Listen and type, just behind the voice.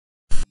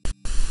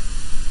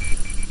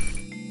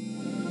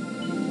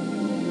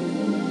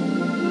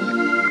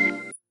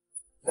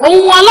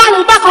Ohun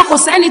Ọlọ́run bákan kò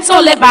sẹ́ni tó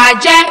lè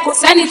bàjẹ́, kò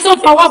sẹ́ni tó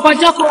fọwọ́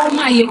bọjọ́ kó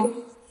máa yọ.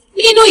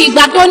 Nínú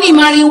ìgbà tó ní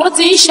màrìwò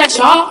ti ń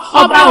ṣẹ̀ṣọ́,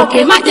 ọba òkè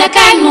má jẹ́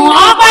kẹ́nu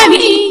ọba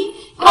mi,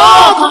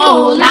 kókó ò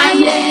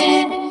láyé.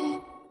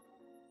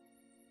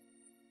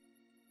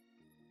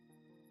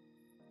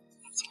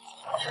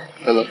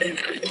 Hello.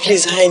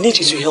 Please, I need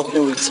you to help me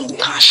with some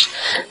cash.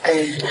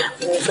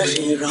 Mo fẹ́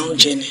fi ra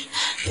oúnjẹ ni.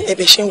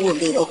 Ẹbí ṣe ń wò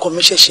mí, ọkọ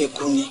mi ṣẹ̀ṣẹ̀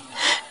kú ni.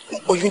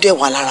 Oyún dẹ̀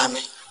wà lára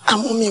mi.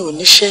 Àmọ́ mi ò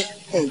níṣẹ́,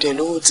 mi ò dẹ̀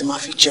lówó tí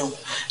máa fi jẹun.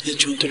 Ẹ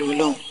jọ̀ọ́ nítorí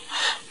Ọlọ́run.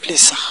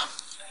 Please, sir.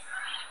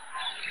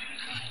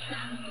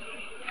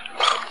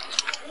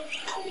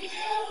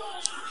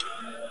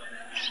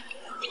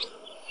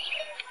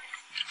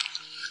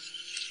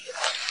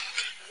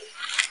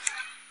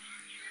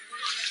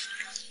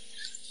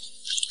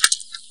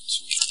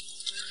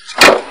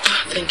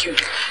 Thank you.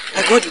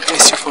 My God will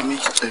bless you for me.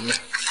 Amen.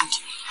 Thank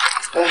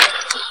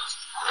you.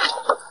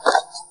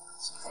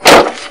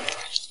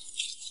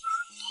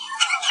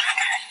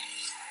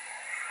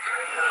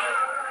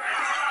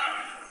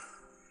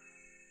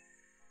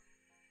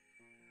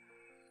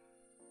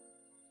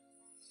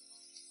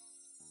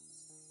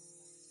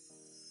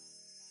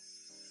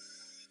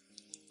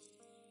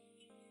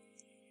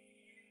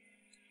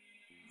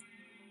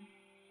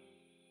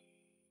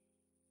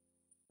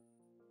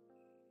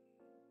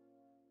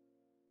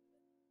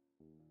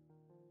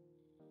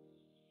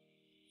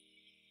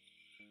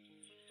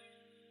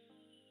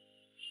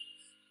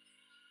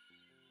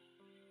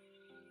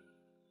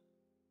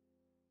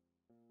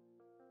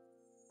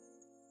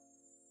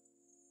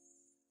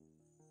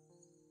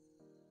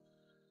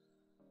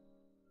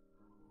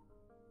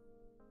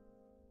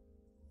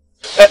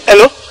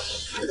 Hello?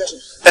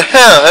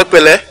 Ẹ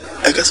pẹ̀lẹ́.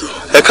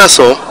 Ẹ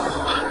káàsán.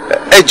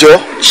 Ẹ jọ̀ọ́,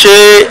 ṣé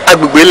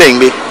agbègbè lẹ̀ ń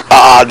gbé?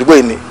 Àdúgbò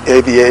yìí ni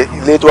ẹbí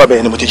ilé tó wà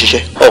bẹ́ẹ̀ ni mo ti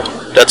ṣiṣẹ́. Oh,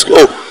 that's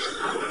good.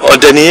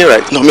 Ọ̀dẹ̀ ni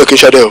right? No, mi ò kí n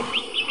ṣọdẹ o.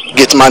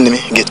 Gate man ni mi,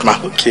 gate man.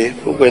 Okay,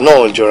 gbogbo ẹ̀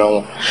náà jọra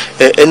wọn.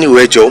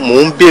 Anyway, ẹ jọ̀ọ́,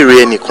 mò ń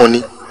béèrè ẹnìkan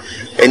ni.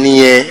 Ẹni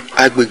yẹn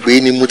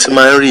agbègbè ni mo ti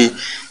máa ń rí.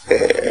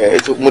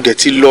 Mo dẹ̀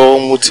ti lọ,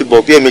 mo ti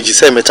bọ̀ bí ẹ̀mejì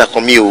sẹ́ẹ̀mẹ́ta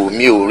kan mi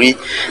ò rí.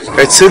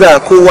 Ẹ ti rà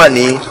kó wà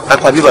ní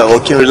apá bíbà ọ̀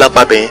kí n rí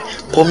lápá bẹ̀yẹn.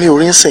 Bọ́ mi ò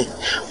rí ń sìn.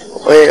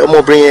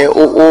 Ọmọbìnrin yẹn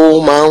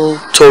ó máa ń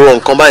tọrọ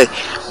nǹkan báyìí.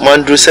 Máa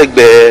ń dúró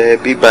sẹ́gbẹ̀ẹ́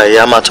bíbà yẹn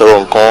á máa tọrọ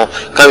nǹkan.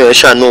 Káwọn èèyàn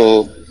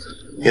ṣàánú,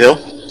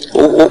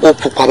 ó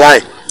pupa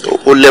báyìí,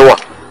 ó lẹ́wà.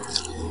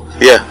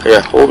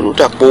 Ó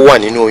dàpọ̀ wà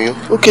nínú oyún.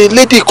 Okay,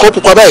 lady kan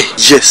pupa báyìí.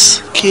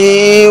 Yes.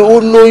 Kí ó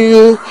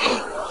lóyún,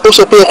 ó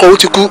sọ pé ọkọ ó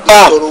ti kú.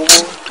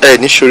 Ẹ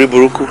ní ṣorí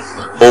burúkú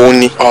òun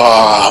ni.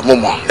 Mo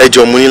mọ̀. Ẹ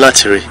jọ mú ní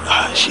láti rí.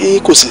 Ṣé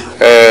kò sí?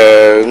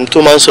 N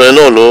tó máa ń sọ yẹn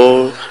náà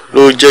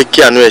ló jẹ́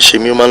kí àánú ẹ̀ ṣe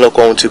mí, ó máa ń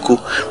lọ́kọ́ ohun ti kú.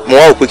 Mo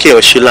wá rò pé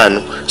kéèyàn ṣe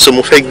láàánú, so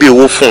mo fẹ́ gbé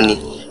owó fún ni,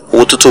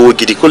 owó tó owó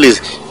gidi kó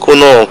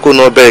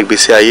náà bẹ̀rẹ̀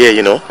ìgbésí ayé ẹ̀,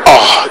 you know.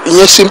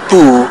 Ìyẹn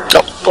simple.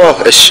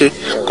 Ẹ ṣé,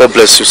 God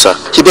bless you sir.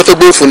 Ṣé bẹ́ẹ̀ fẹ́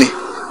gbé fún ni?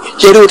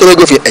 Ṣé eré wo tó fẹ́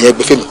gbé fún ẹ̀yẹ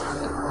gbé fún mi?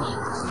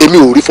 Èmi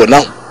ò rí for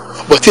now,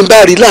 but tí n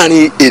bá rí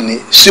láàrin èní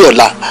sí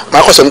ọ̀la,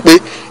 màá kọ́ sọ pé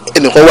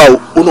ẹnìkan wà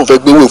ó náà fẹ́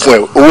gbé owó fún ẹ,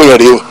 owó yẹn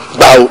rèé o,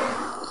 gbà o.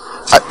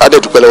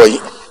 Adẹ́dùpẹ́ lọ́wọ́ yìí.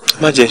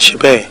 Má jẹ́ ń ṣe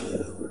bẹ́ẹ̀.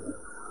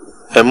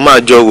 Ẹ máa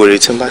jọ wèrè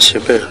tí n bá ṣe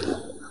bẹ́ẹ̀.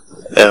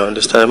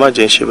 Understand? Ẹ má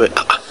jẹ́ ń ṣe bẹ́ẹ̀.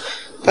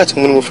 Láti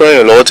mú ni mo fẹ́ràn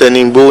yàn lọ́wọ́ tẹ́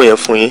ní gbówó yẹn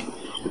fún yín.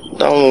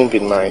 That won't be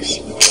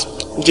nice.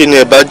 Ǹjẹ́ ni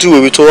ẹ bá júwe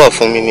ibi tó wà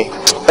fún mi ni?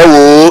 Ẹ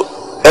wo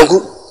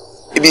ẹnkú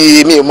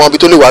ibi mi ò mọ ibi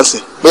tó lè wá sí.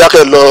 Bóyá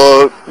kẹ́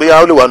lọ,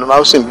 bóyá ó lè wà nínú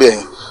housing bẹ́ẹ̀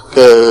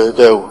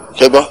kẹ́ wò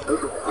ṣẹ́gbọ́n.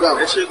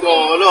 Ẹ ṣe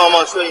gan-an, Ọlọ́run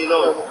máa ṣọ́ yín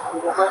náà.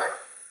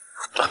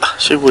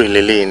 Ṣé wèrè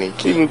lélẹ́yìn ni?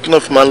 Kí náà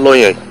fi máa ń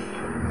lọ́yàn?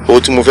 Owó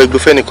tí mo fẹ́ gbé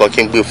fẹ́nìkan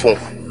kí n gbé fún un.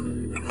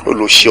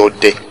 Olùṣe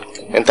ọdẹ.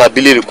 Ẹ̀ńtà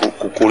bílẹ̀rì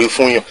kò rí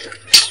fún yàn.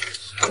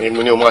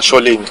 Èmi ni o máa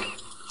ṣọ́lé ni.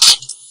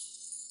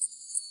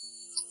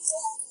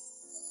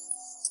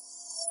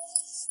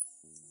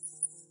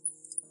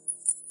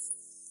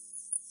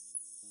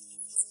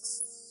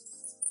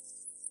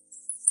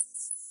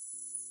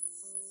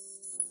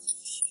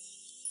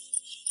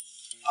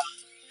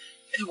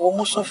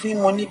 Mo sọ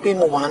fún mo ní pé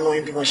mo wà nù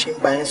bí mo ṣe ń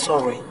bá yín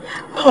sọ̀rọ̀ yìí.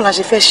 Báwo la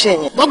ṣe fẹ́ ṣe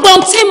yẹn? Gbogbo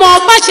ohun tí mo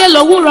bá ṣe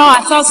lówùrọ̀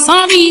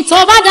àtọ̀sán rí tó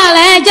bá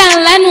dalẹ̀ jẹ́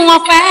lẹ́nu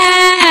ọpẹ́.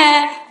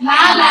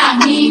 Làálàá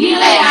mi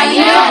nílé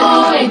ayé o,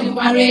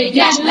 Èdùmàrè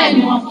jẹ́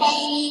lẹ́nu ọpẹ́.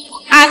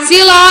 Àti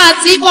lọ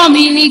àti bọ̀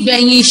mi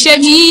nígbẹ̀yìn ṣe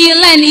mí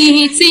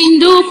lẹ́ni tí ń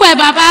dúpẹ́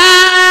bàbá.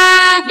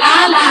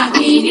 Làálàá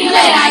mi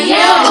nílé ayé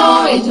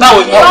o,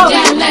 Èdùmàrè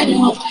jẹ́ lẹ́nu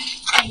ọpẹ́.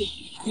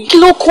 Kí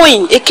ló kọ́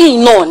yìí? Èké yìí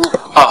náà ni.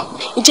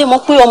 Ǹjẹ́ mọ̀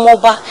pé ọmọ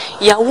ọba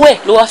ìyàwó ẹ̀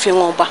ló wá fi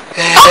ran ọba?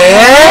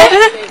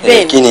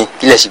 Kí ni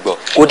ilẹ̀ sì gbọ́?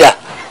 Kódà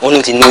wọ́n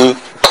ní ti ní.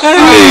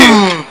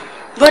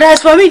 But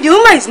as for me, the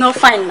woman is not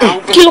fine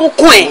now. Kí ló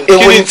kọ́ ẹ̀?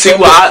 Kí ni ti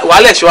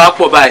wàhálẹ̀ ṣe wá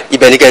pọ̀ báyìí?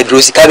 Ibẹ̀ ni ká ẹ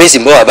dúró sí, kábíyèsí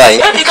ń bọ̀ wá báyìí.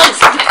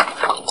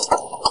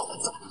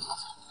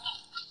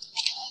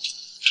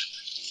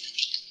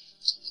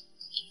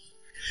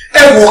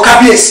 Ẹ wo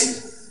kábíyèsí,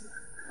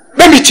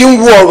 bẹ́ẹ̀ni tí ń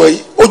wo ọ̀rọ̀ yìí,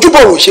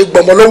 ojúbọ̀rọ̀ ṣe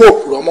gbọmọ lọ́wọ́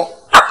òkúrọ̀ mọ́.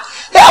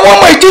 Àwọn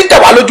ọmọ ìdí ń tẹ̀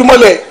wá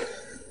lójúmọ́lẹ̀.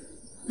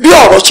 Bí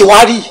ọ̀rọ̀ ṣe wá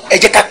rí, ẹ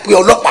jẹ́ ká pe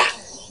ọlọ́pàá.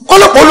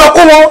 Ọlọ́pàá lọ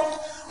kó wọn.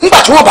 Nígbà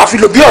tí wọ́n bá fi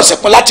lò bí ọ̀sẹ̀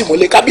kan láti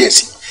mọ̀lé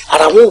kábíyèsí,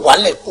 ara wọn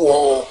wálẹ̀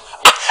wọ́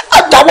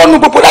àtàwọn ní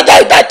gbogbo dáadáa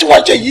ìdá tí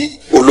wọ́n ṣe yìí.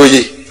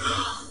 olóye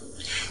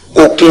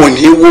okun ò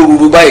ní wó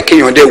ruru báyìí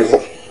kéèyàn dẹ̀ wọ̀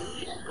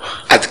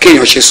àti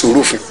kéèyàn ṣe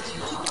sùúrù fún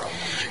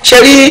ṣe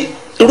rí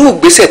irú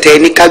ìgbésẹ̀ tẹ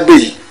ní ká gbé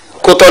yìí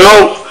kò tọ́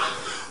náà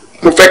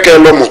mo fẹ́ kẹ́ ẹ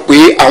lọ mọ̀ pé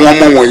àwọn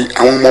ọmọ wọ̀nyí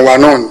àwọn ọmọ wa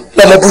náà ni.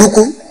 lọmọ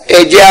burúkú. ẹ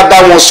jẹ́ á bá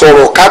wọn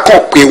sọ̀rọ̀ ká kàn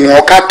pé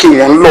wọn ká kí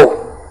wọn lọ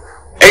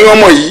ẹ̀yin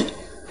ọmọ yìí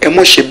ẹ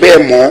mọ̀ ṣe bẹ́ẹ̀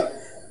mọ́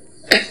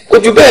kò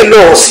jù bẹ́ẹ̀ lọ.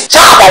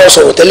 sáà bá wọn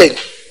sọ̀rọ̀ tẹ́lẹ̀ ni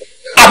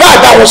àbá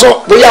àgbà wọn sọ.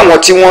 bóyá àwọn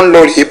tí wọ́n ń lọ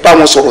rèé bá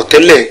wọn sọ̀rọ̀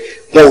tẹ́lẹ̀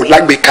wọn ò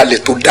lágbèkalẹ̀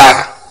tó dáa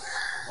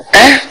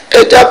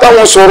ẹ jẹ́ á bá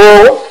wọn sọ̀rọ̀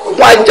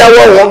wọn á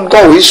jáwọ́ wọn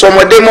gan òye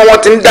sọmọdé mọ́ wọn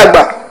ti ń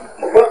dàgbà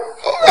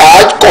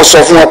àá kàn sọ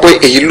fún wọn pé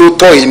èyí ló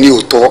tọ́ èyí ni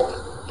ò tọ́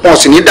wọn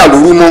sì ní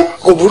dàlúrú mọ́.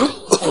 kò burú.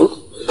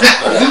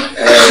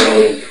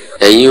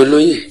 ẹ̀yin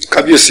olóyè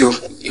kábíyèsí o.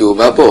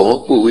 yorùbá bọ̀ wọ́n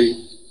pòwe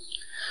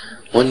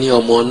wọ́n ní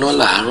ọmọ ọ̀nà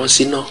làárọ̀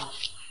síná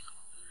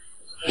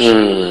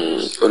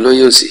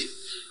olóyè òsì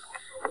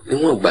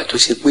níwọ̀n ìgbà tó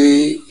ṣe pé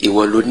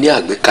ìwọ ló ní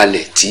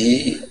àgbékalẹ̀ tí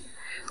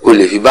o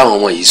lè fi bá àwọn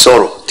ọmọ yìí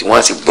sọ̀rọ̀ tí wọ́n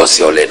á sì gbọ́ sí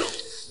ọ lẹ́nu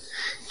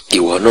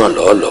ìwọ náà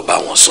lọ́ọ́ lọ bá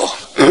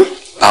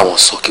wọn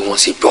sọ kí wọ́n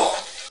sì gbọ́.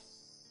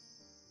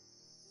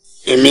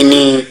 èmi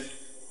ni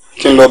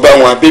kí n lọ bá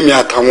àwọn abémi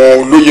àtàwọn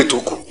olóyè tó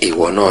kù.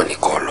 ìwọ náà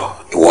nìkan lọ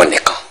ìwọ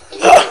nìkan.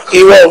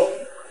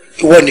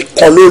 ìwọ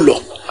nìkan ló lọ.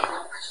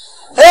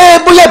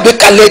 bóyá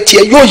ìgbékalẹ̀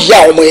tiẹ̀ yóò yá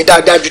àwọn ọmọ yẹn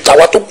dáadáa ju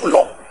tàwa tó kù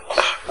lọ.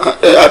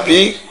 àbí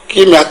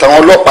kí mi àtàwọn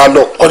ọlọ́pàá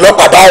lọ.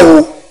 ọlọ́pàá báwo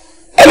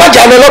ẹ má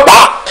jà lọ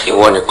ọlọ́pàá.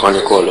 ìwọ nìkan ni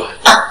kò lọ.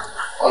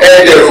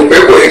 ẹ dẹ̀ rò pé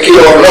kò yẹ kí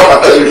ọlọ́pàá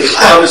tẹ̀lé.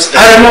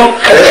 àrẹ̀mọ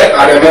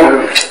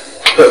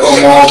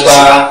ọmọ ọba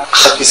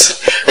kábíyèsí.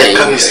 ẹ̀yin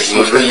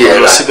olóyè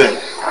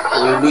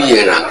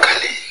ẹ̀rà ń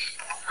kalẹ̀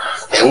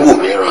ẹ̀ ń wò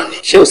mí ràn ni.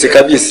 ṣé o ṣe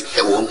kábíyèsí.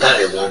 ẹ̀wọ̀n ń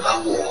tààrẹ̀ wọn bá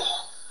wọ̀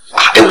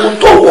ẹ̀wọ̀n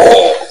tó wọ̀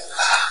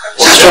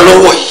ṣaṣọ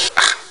lọ́wọ́ yìí.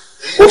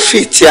 ó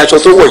fìtì aṣọ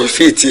tó wọ̀ yìí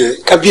fìtì ẹ.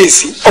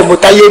 kábíyèsí ọmọ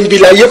táyé ń bi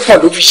láyé fún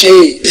ló fi ṣe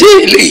é. ṣé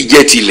eléyìí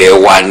jẹ́ tilẹ̀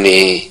wa ni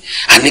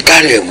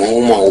àníkàrẹ̀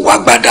mọ́ wà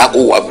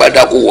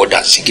gbádá kó wọ̀ dà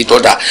síkí tó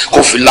dà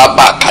kó fi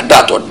lábà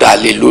kádà tó dà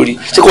lé lórí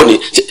ṣé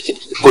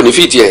kò ní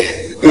fìtì ẹ̀.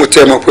 mo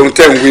tẹ mọ̀ pé mo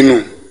tẹ̀ ń wí nù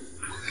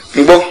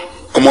ń gbọ́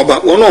ọmọọba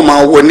wọn náà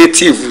máa wọ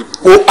native.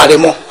 wo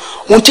àrẹ̀mọ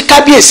ohun tí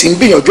kábíyèsí ń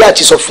gbìyànjú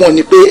àti sọ fún ọ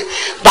ni pé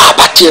bá a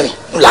bá ti rìn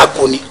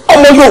ńlágo ni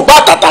ọmọ yorùbá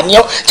àtàtà ni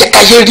ọ jẹ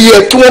káyé rí ẹ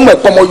kí wọn mọ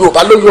ẹpọ ọmọ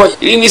yorùbá ló yọ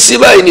yìí. ní sí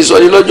báyìí ní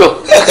sọrí lọ́jọ́.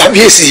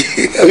 kábíyèsí.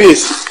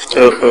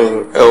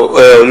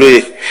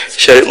 olóyè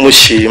ṣe mo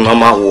ṣì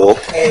máa wọ̀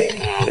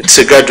it's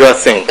a gradual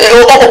thing.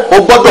 o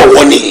gbọ́dọ̀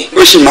wọ̀ ni.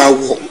 ó sì máa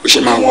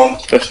wọ̀.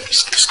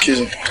 excuse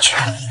me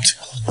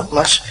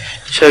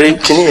ṣe rí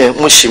kíní yẹn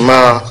mo ṣì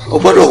máa. o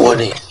gbọ́dọ̀ wọ̀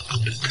ni.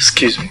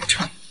 excuse me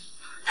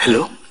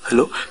hello.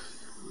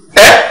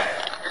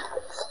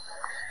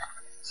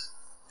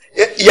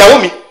 ìyàwó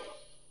mi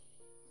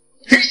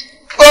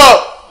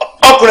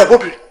ọkùnrin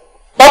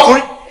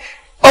ọkùnrin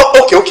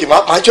òkè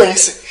máa jọ yín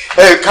sí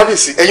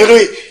kábíyèsí ẹ̀yin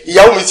olóyè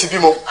ìyàwó mi ti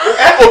bímọ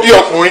ó bí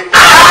ọkùnrin.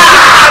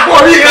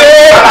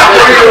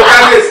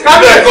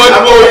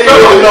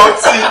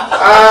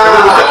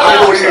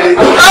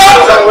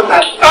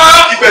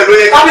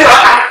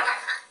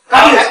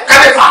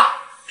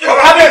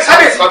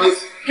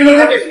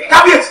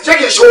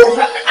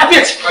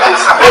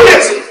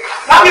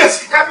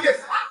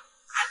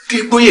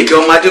 Dígbóyèké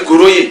ọmọ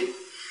Adégoróyè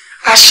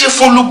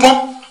aṣẹ́fúnlúgbọ́n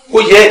ó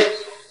yẹ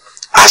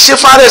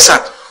aṣẹ́fárẹ̀sà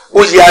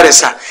ó yẹ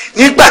àrẹ̀sà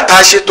nígbà tá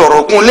a ṣe tọ̀rọ̀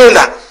ogun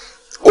léèlà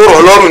ó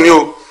rọ̀ lọ́rùn ni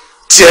o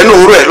tiẹ̀ náà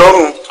ó rọ̀ ẹ̀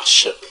lọ́rùn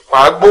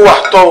wàá gbó wà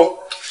tọ́ o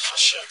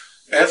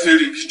ẹ fi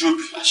rí ibi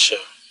jóbi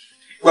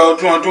gba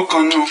ọdún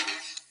kan ní o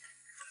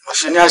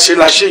ọ̀sẹ̀ ni a ṣe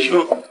la ṣe yìí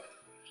o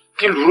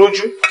kí ìlú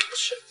rójú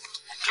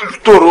kí ìlú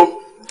tòrò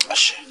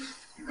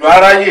ìlú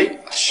aráyè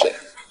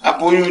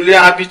aboyún ilé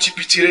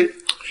abitibitire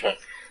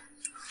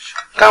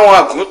káwọn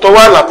àgùntàn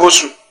wà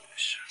lábọ́sùn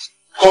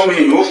kọ́mọ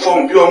èèyàn ó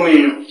fọhùn bí ọmọ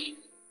èèyàn.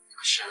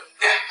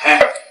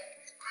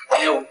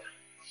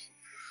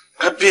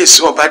 kábíyèsí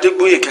ọba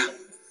Adégbóyèga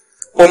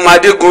ọmọ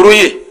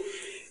Adégoróyè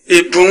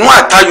ìdùnnú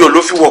àtayọ̀ ló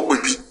fi wọ̀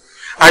pèbí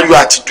ayọ̀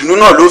àti ìdùnnú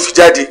náà ló fi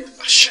jáde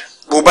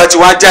bó bá ti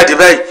wá jáde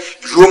báyìí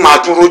ìlú ó máa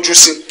tún rójú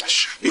sí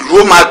ìlú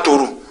ó máa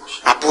tòrò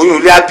àbóyún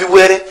ilé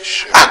abíwẹ́rẹ́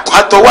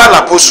àgùntàn wà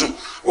lábọ́sùn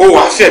ó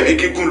wàá fẹ̀mí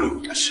gígùn lò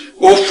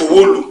ó fowó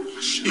lò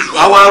ìlú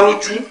á wá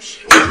rójú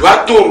ìlú á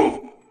tòrò.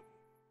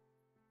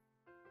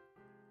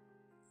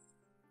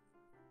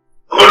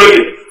 olóyè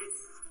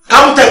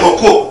káwọn tẹ̀gbọ́n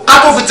kú o ká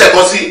tó fi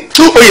tẹ̀gbọ́n sí i.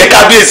 tó o yẹ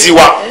kábíyèsí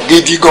wa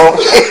gidi gan.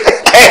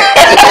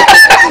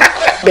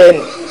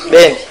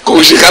 bẹ́ẹ̀ni. kò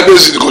ṣe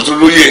kábíyèsí ni kò tó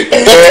lóye ó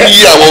fi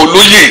yí àwọn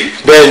olóyè.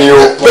 bẹ́ẹ̀ni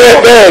o.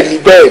 bẹ́ẹ̀ni.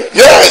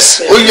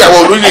 yes ó yí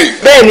àwọn olóyè.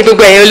 bẹ́ẹ̀ni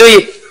gbogbo ẹ̀yin olóyè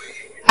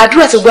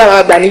àdúrà tó gbọ́ àwọn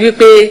àgbà ní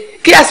wípé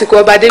kí àsìkò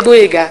ọba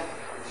Adégbóyèga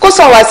kó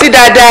sọ wá sí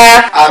dáadáa.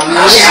 àmín.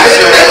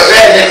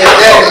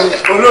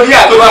 olóyè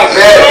àtọ́wà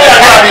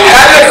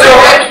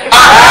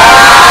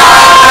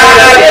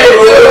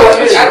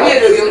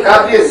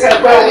kábíyèsí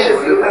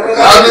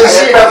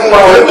ẹgbẹ́ fún wa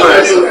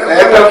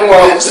ẹgbẹ́ fún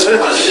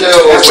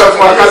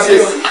wa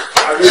kábíyèsí.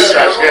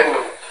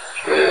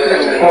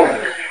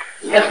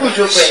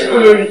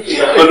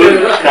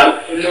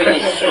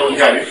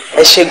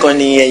 ẹ ṣé gan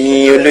ni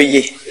ẹ̀yin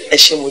olóyè ẹ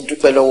ṣé mo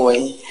dúpẹ́ lọ́wọ́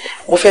yín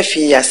mo fẹ́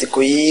fi àsìkò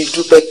yìí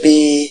dúpẹ́ pé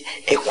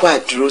ẹ kú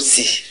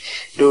àdúrótì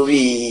lórí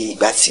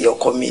ìgbà tí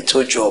ọkọ mi tó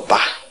jọ ọba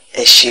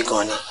ẹ ṣé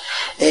gan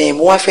ni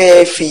mo wá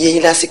fẹ́ fi yé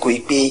yín lásìkò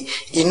yìí pé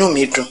inú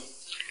mi dùn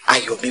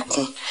ayọ̀ mi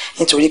kún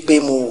nítorí pé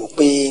mo wò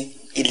pé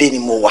ilé ni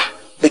mo wà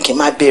pé kí n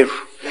má bẹ̀rù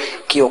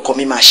kí ọkọ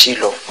mi máa ṣe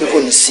lọ pé kò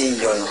ní sí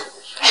ìyọnu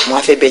mo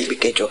wá fẹ́ bẹ̀ ìgbé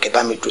kẹjọ kẹ́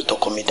bá mi dúró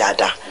tọkọ mi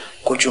dáadáa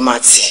kójú má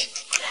tì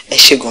ẹ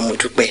ṣé gan mo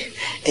dúpẹ́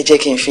ẹ jẹ́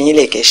kí n fi yín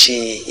lẹ̀ kẹ́ ṣe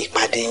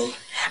ìpàdé yín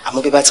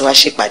àmọ́ bí bá ti wá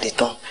ṣe ìpàdé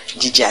tán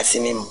jíjẹ àti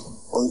mímu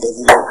ó ń bẹ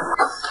nílẹ̀.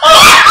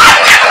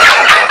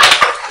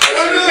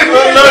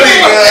 lórí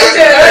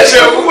ẹ ṣe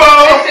púpọ̀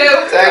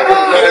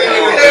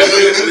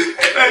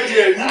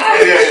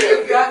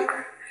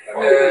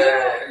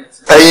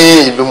ẹ̀yin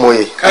ìlú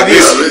mọ̀ye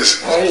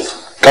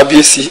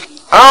kábíyèsí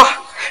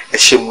ẹ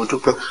ṣé mo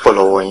dúpẹ́ púpọ̀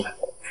lọ́wọ́ yín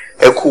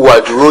ẹ kú wà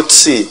dúró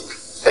tì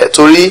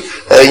torí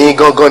ẹ̀yin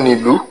gangan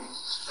nílùú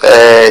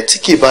tí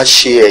kì í bá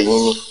ṣe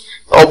ẹ̀yin ni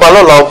ọba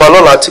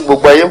lọ́la tí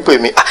gbogbo ayé ń pè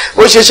mí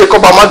ó ṣeé ṣe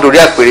kọ́ba má dórí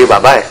àpèrè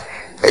bàbá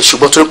ẹ̀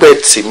ṣùgbọ́n torí pé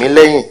tì mí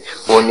lẹ́yìn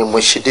òun ni mo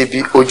ṣe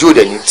débi ojú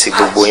òde ní ti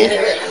gbogbo yín.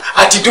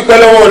 a ti dúpẹ́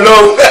lọ́wọ́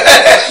Ọlọ́run.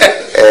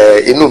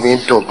 inú mi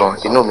dùn gan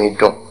inú mi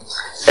dùn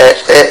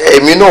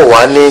èmi náà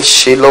wà ní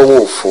ṣe lọ́wọ́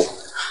òfò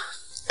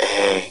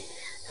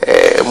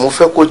mo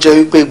fẹ́ kó jẹ́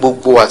wípé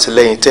gbogbo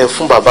àtìlẹ́yìn tẹ́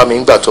fún bàbá mi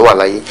nígbà tó wà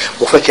láyé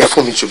mo fẹ́ kẹ́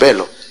fún mi jù bẹ́ẹ̀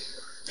lọ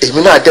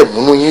èmi náà dẹ̀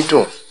múnú yín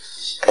dùn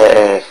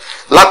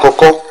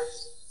lákọ̀ọ́kọ́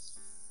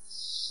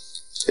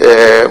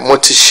mo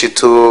ti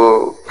ṣètò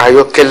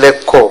ayọ́kẹ́lẹ́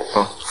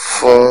kọ̀ọ̀kan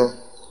fún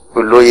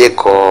olóyè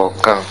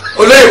kọ̀ọ̀kan.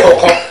 olóyè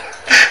kọ̀ọ̀kan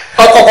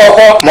ọkọ̀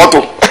kọ̀ọ̀kan mọ́tò.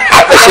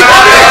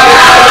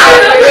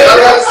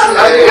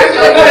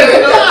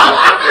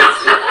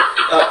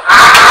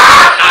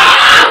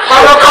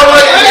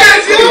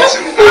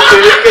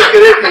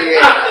 kékeré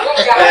nìyẹn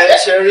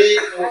ṣe rí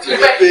mo ti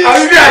rí pé.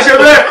 àbí bí a ṣe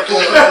bẹ́ẹ̀.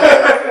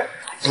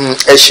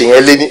 ẹ ṣe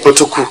yẹn lé ní ó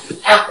tó kù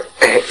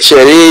ṣe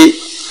rí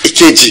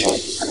ìkejì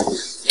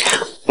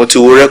mo ti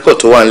wo rẹ́pọ̀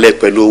tó wà nílẹ̀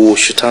pẹ̀lú owó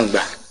oṣù tá ń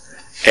gbà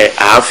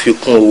àá fi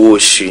kún owó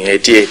oṣù yẹn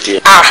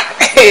díẹ̀díẹ̀.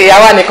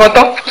 àwa nìkan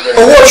tán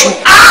owó oṣù.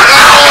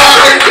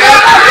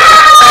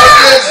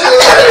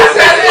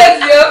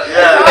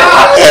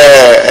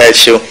 ẹ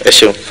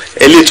ṣeun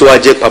eléyìí tó wá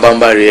jẹ́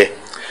pabambarì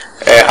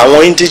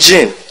àwọn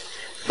indigene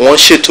wọ́n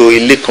ṣètò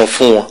ilé kan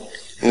fún wọn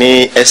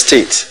ní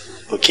estate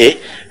ok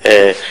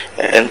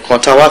nǹkan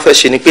tá a wá fẹ́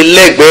ṣe ni pé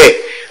lẹ́gbẹ̀ẹ́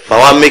màá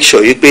wá make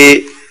sure yìí pé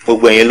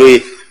gbogbo ẹ̀yin lóye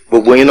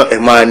gbogbo yín náà ẹ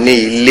máa ní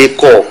ilé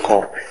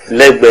kọ̀ọ̀kan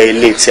lẹ́gbẹ̀ẹ́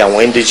ilé ti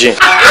àwọn indigene.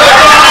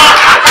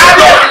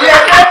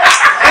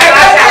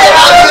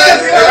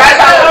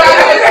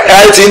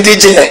 ẹ ti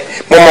indigene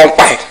mo mọ̀ ń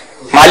pa ẹ̀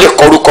máa lè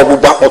kọ orúkọ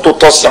gbogbo àwọn tó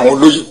tọ́ sí àwọn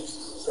olóyè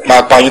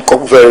máa pa yín kọ.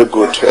 very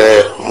good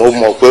mo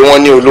mọ̀ pé wọ́n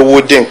ní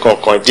olówó dé nǹkan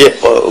kan díẹ̀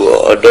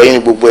ọ̀dọ̀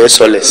yín gbogbo ẹ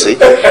sọlẹ̀ sí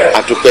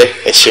àdúpẹ́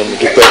ẹ ṣé mo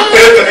dúpẹ́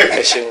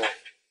ẹ ṣé mo.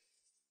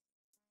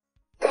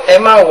 ẹ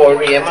má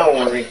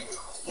wọrí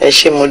ẹ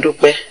ṣé mo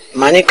dúpẹ́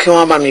màá ní kí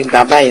wọ́n bá mi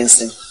gbà báyìí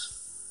sí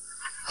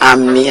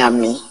àmì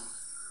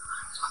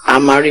a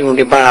máa rí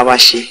orin bára wa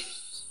ṣe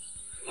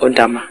ó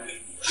dá ma.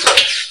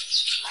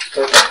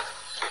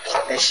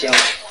 ẹ ṣeun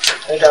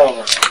ó dá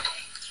wọn.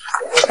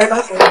 ẹ bá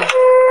fún mi.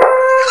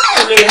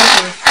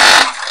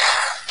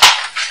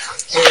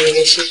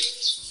 ẹ ṣe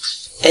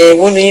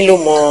wọ́n ní ló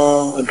mọ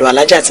ọ̀dọ̀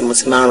alájà tí mo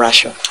ti máa ń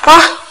raṣọ.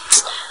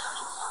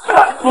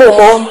 mo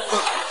mọ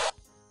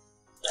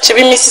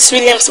ṣebí Mrs.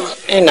 Williams ma.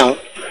 ẹ nà ó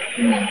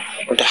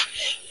kódà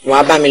wọn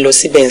á bá mi lọ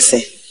síbẹ̀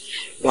ǹsìn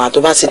wọn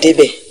àtọ́ bá ti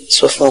débẹ̀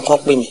sọ fún ọkàn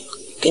pè mí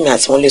kí mi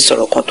àti wọn lè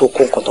sọ̀rọ̀ kan tó kó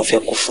nǹkan tó fẹ́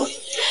kó fún ẹ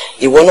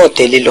ìwọ náà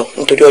tẹ̀lé lọ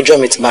nítorí ọjọ́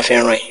mi ti bá fẹ́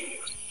ràn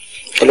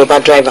ẹ lọ bá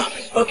dráìvà.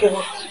 Okay,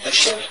 ma.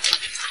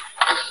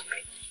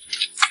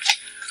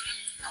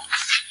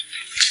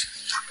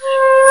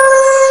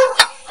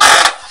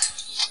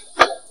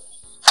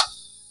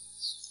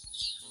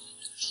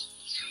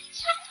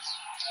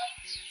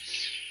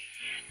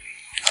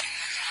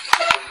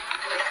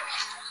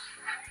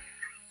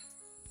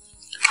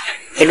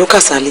 Hello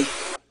Kasali.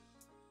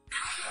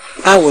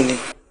 Báwo ni?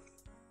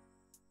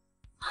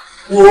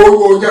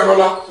 wo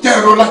jẹ́rọ̀lá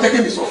jẹ́ kí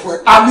mi sọ fún ẹ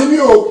àmì mi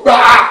ò gbà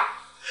á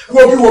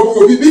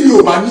wo bí mi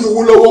ò bá ní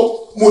owó lọ́wọ́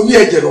mo ní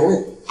ẹ̀jẹ̀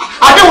lọ́rùn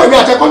àdéhùn èmi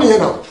àtẹ́kọ́ nìyẹn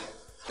náà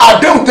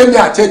àdéhùn tẹ́mi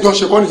àti ẹjọ́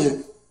ṣe kọ́ nìyẹn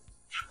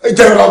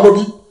jẹ́rọ̀lá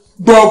gbọ́bí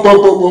gbọ́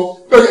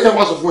lọ́jọ́ yẹn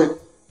wá sọ fún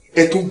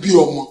ẹ tún bí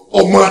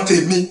ọmọ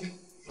tèmi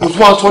mo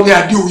tún wá sọ ní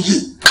Adéoyè.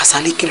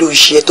 Kasali kí ló ń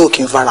ṣe ẹ tó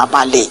kí n fara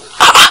balẹ̀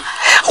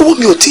owó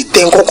mi ò tí ì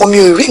tẹ nǹkan kan mi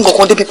ò rí nǹkan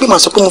kan débi pé màá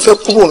sọ pé mo fẹ́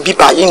kúrò ń bí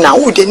báyìí náà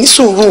ó dé ní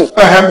sùúrù.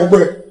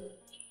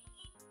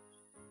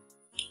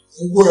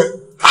 mo gbọ́ ẹ.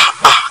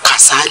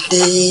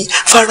 Kasali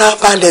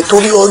farabalẹ̀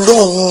torí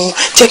Ọlọ́run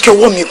jẹ́ kí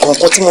ọwọ́ mi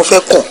kọ̀ọ̀kan tí mo fẹ́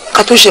kàn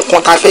ká tó ṣe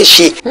kan tá a fẹ́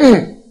ṣe.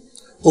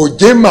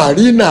 òjé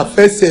Marina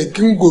fẹsẹ̀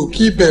gíngò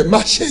kí ibẹ̀ má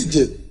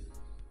ṣẹ̀jẹ̀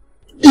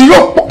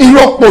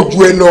irọ́ pọ̀ ju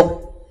ẹ lọ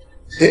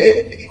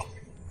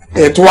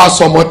ẹ̀ tó wá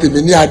sọ ọmọ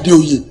tèmi ní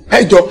Adéoyè ẹ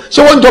jọ ṣé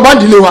wọ́n ń jọba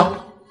ìdílé wa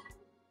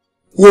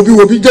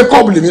wobi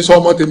Jacob lèmi sọ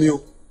ọmọ tèmi o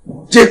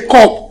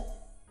Jacob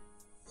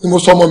ni mo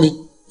sọ ọmọ mi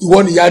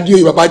ìwọ ni ìyá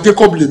adé bàbá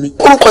Jacob lèmi.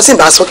 orúkọ sì ń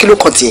bá a sọ kí ló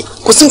kàn tiẹ̀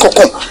kò sí nǹkan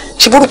kan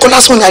ṣe borúkọ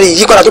lásán ní àárẹ̀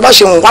ìyípadà tó bá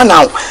ṣe wọn wà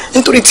náà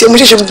nítorí tí mo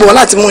ṣẹ̀ṣẹ̀ gbogbo wọn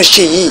láti mú un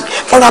ṣe yìí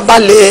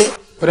farabalẹ̀.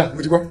 padà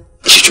mo ti gbọ́.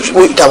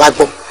 ìṣèjọba ìdáwà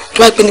gbọ́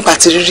tó wáá pé nípa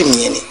ti rírì mi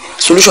yẹn ni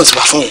solution ti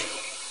wà fún yẹn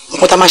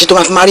nǹkan tá a máa ṣe tó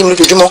máa fi máa rí mi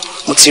lójoojúmọ́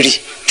mo ti rí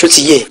tó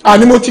ti yẹ.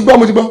 àní mo ti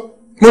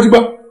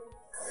gbọ́.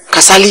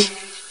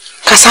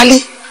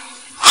 Kasali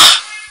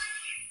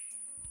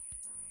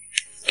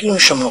kí ló ń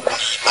ṣọmọ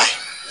ọkùnrin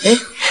báyìí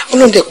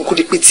olóńdẹ kúkú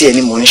di pé tiẹ̀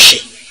ni mò ń ṣe.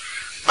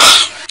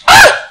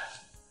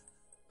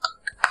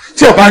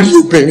 tí o bá rí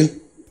obìnrin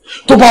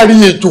tó bá rí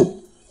ejò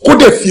kó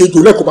dẹ̀ fi ejò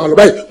lẹ́kọ̀ọ́ bá lọ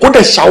báyìí kó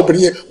dẹ̀ ṣá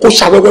obìnrin yẹn kó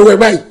ṣá wẹ́wẹ́wẹ́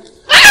báyìí.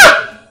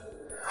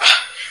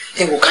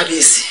 ẹ wò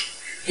kábíyèsí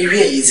eré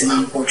ẹ̀yẹ ti máa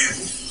ń pọ̀ jù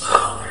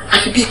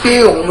àfi bíi pé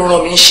òun ló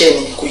rán mi iṣẹ́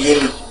ni kò yé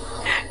mi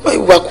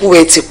ìwàkú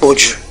ẹ ti pọ̀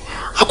jù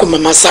a kò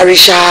máa sáré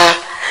ṣáá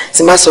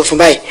tí máa sọ fún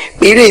báyìí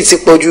pé eré yìí ti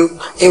pọ̀ jù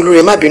olórí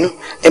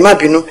ẹ má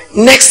bínú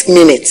next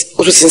minute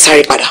ó tún ti ń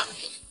sáré padà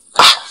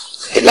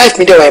life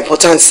mi dẹ̀ wà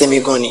important sí mi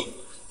gan ni.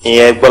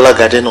 ìyẹn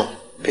Gbọ́lágadé náà.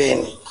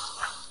 bẹ́ẹ̀ni.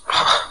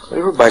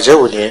 irú bàjẹ́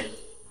wò ni ẹ.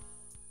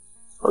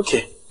 ok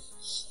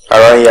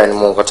ara ń yà ni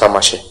mo nǹkan tá a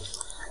máa ṣe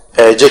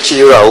ẹ jẹ́ kí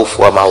rírà ó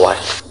fún wa máa wà.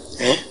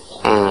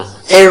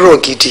 ẹ rọ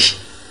gidi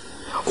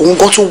òun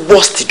gan tún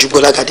worst ju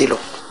Gbọ́lágadé lọ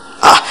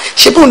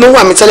ṣé bóun ló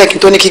wà mí tẹ́lẹ̀ kí n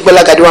tó ní kí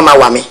Gbọ́lágadé wà máa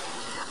wà mí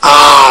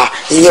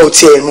ìyẹn ò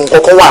tiẹ̀ mú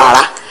kọ́kọ́ wà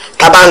rárá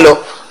tá a bá ń lọ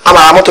a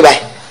máa ra mọ́tò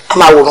báyìí a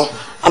máa wòran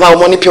a máa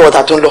wọ́n ní pure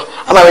water tó ń lọ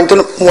a máa rẹni tó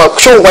ń wọ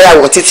ṣóun wáyà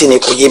wọ̀ títì ni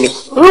kò yé mi.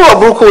 olúwa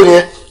burúkú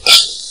yẹn.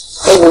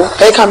 ẹ wo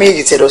ẹ ká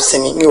méjèèjì tẹ lọ sí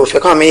mi ò fẹ́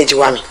ká méjèèjì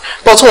wá mi.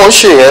 bọ́ tí wọ́n ń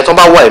ṣe yẹn tó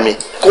bá wà mí.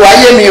 kò wá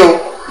yé mi o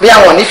bí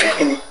àwọn nífẹ̀ẹ́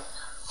mi ni.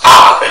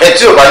 ẹ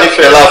tí ò bá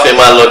nífẹ̀ẹ́ láàfin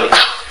máa lọ ni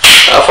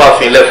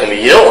àfààfin ilẹ̀ fún mi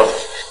yé wọn.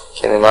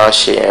 kí ni máa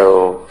ṣe ẹ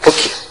o ok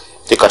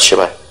tí ká ṣe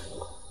báyìí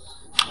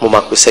mo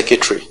máa pe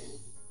secretary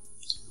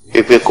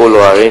wípé kó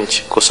lọ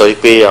arrange kó sọ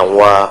wípé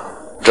àwọn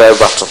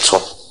driver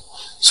tuntun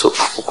so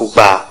àkókò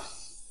gba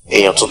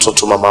èèyàn tuntun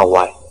tó máa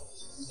wà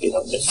in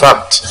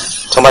fact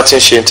tí wọ́n bá ti ń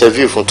ṣe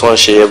interview fún tó ń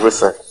ṣe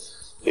everything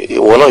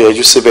ìwọ náà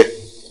yọjú síbẹ̀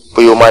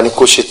pé o máa ní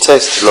kó ṣe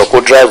test lọ kó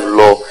drive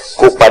lọ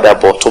kó padà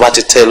bọ̀ tó bá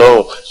ti tẹ́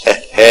lọ́rùn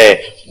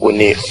o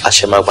ní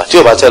àṣemágbà tí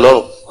o bá tẹ́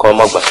lọ́rùn kọ́ ọ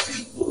má gbà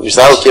is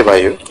that okay by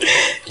you.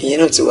 ìyẹn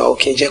náà ti wà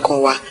òkè jẹ́ kán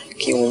wá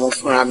kí wọ́n mú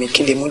fúnra mi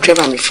kí lè mú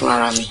driver mi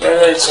fúnra mi.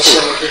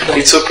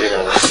 it's okay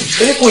now.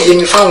 torí kò yé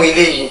mi fáwọn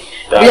eléyìí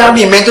bí a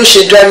bí ìmẹ́ tó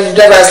ṣe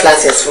driver's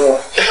license fún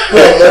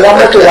wọn mo wá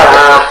mọ́tò wà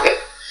rárá.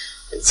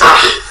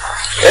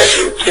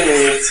 kí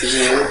ni ti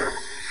ṣe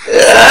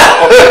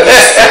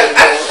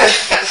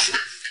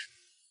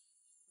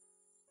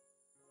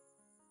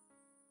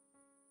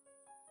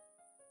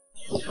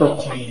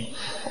ọkùnrin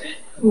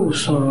yóò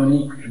sọ̀rọ̀ ni.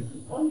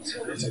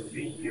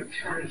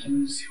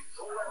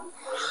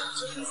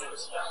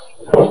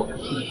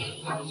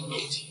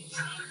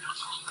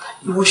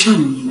 ìwọ ṣáà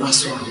ni mo bá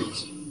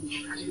sọ̀rọ̀.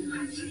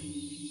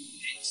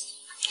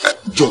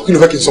 jọ kí ló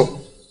fẹ́ kí n sọ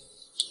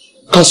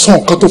ká sọ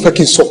nǹkan tó fẹ́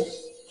kí n sọ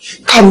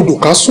ká rodò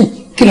ká sùn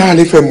kí lára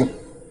lè fẹ́ mu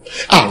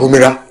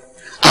àròmìnira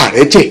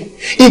ààrẹ jẹ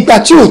ìgbà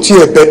tí ò ti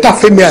ẹ̀bẹ̀ tà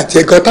fẹ́mi àti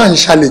ẹ̀gán tá à ń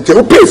ṣàlẹ̀ jẹ́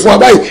ó pè fún wa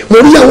báyìí mo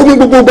rí ìyàwó mi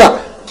gbogbo gbà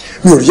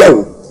mi ò rí ìyàwó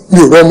mi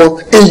ò rọmọ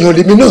èèyàn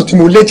lèmi náà tí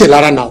mo lẹ́jẹ̀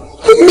lára náà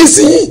ó mí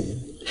sí yìí.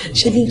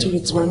 ṣé bí nítorí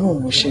tiwa náà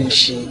mo ṣe ń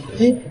ṣe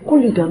kó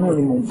lè dáná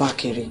ni mò ń bá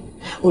kiri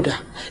ó dà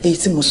èyí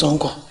tí mo sọ ń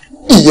kọ.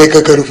 ìyẹn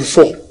gangan ló fi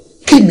fọ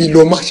kí mi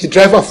lọ máa ṣe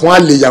dráìfà fún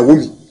àlè ìyàwó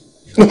mi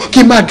kí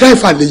n máa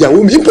dráìfà àlè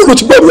ìyàwó mi ibo ló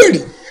ti gbọ́dọ̀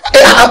ẹ̀rí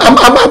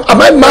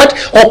am I mad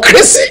or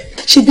crazy.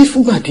 ṣé bí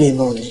fúngbà díẹ̀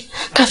náà ni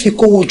ká fi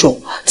kówó jọ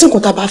tí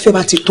nǹkan tá a bá fẹ́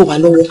bá ti tó wa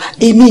lọ́wọ́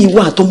èmi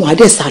ìwà àtọmọ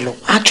àdẹ́sà lọ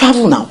a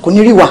travel náà kò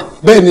ní rí wa.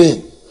 bẹ́ẹ̀ ni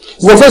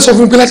ìwọ fẹ́ sọ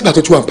fún mi pé láti gbà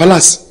tó ti wà ní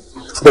palace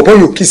bọ̀bọ̀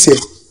yóò kí sí ẹ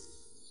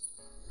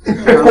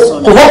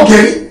kò bọ́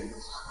gẹ̀rí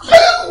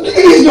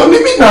èèyàn ní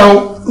mí náà.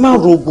 má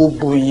ro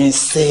gbogbo yẹn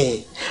sẹ́ ẹ̀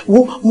wo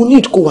mo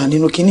need kó wà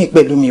nínú kinní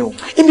pẹ̀lú mi o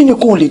èmi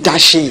nìkan ò lè dá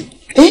ṣe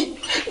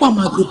wà á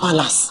máa gbé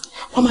palace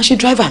wà á máa ṣe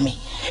driver mi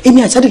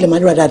èmi àti àdìlẹ̀ máa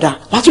ríra dáadáa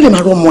wà á tún lè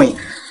máa rọ́ ọmọ ẹ̀.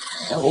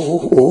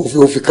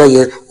 ó fi ká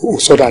yẹ ó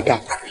sọ dáadáa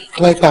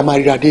láì pẹ́ a máa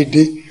ríra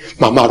déédéé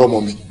màá máa rọ́mọ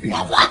mi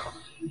máa wá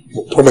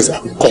mo promise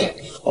àbí kọ́.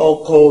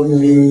 ọkọ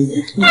mi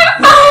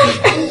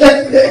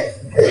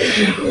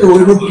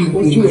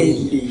ojú ẹ̀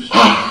lè.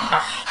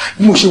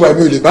 bí mo ṣe wà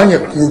mí ò lè bá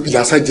yẹn kú obì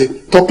lásán jẹ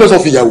tọ́pẹ́ sọ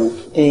fi yàwó.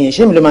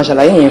 ṣé mi ló máa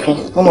ṣàlàyé yẹn fún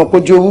wọn mọ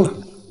pójú owó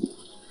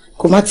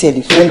kó má tiẹ̀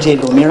lè fi oúnjẹ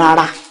lò mí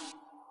rárá.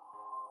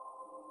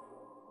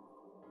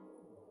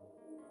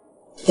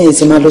 ẹ̀yìn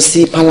tí máa lọ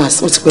sí palace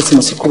ó ti pẹ́ tí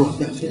mo ti kúrò.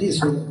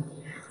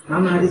 a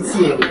máa rí tí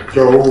ẹ̀.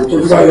 jọ owó tó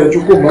bá yẹ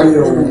jókòó máa yẹ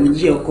ọ̀hún.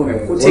 yí ọkọ rẹ̀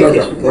kó tẹ̀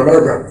kẹ́.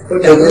 ọ̀làgà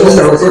ẹ̀yìn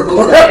ìyàwó tó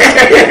kọ́.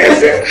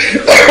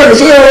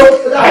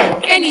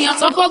 ènìyàn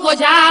tó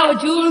fọ́gọjà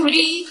ojú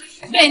rí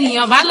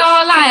bẹ́ẹ̀nìyàn bá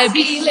lọ́la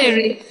ẹ̀bí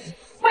lèrè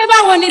pé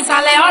báwo ni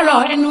ìsàlẹ̀ ọ̀rọ̀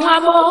ẹnu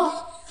abọ́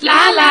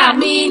làálàá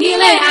mi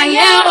nílé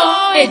ayé o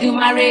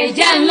Èdùmàrè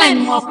jẹ́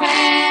ńlẹ́nu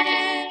ọpẹ́.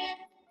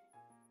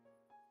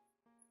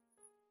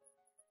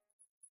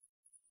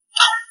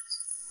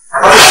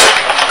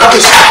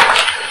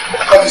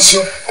 Kábíyèsí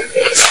o.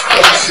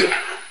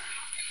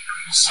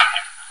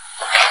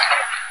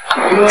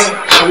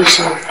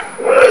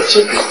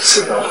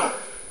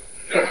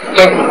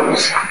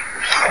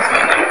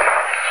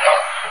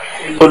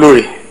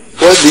 Olórí,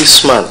 what's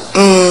this man?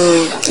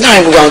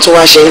 Láàrin gbogbo àwọn tó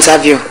wá ṣe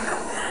interview,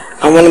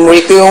 àwọn ni mo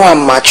rí pé wọ́n wà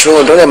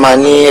mature, lọ́dẹ̀ máa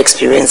ní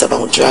experience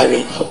about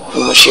driving.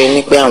 Mo ṣe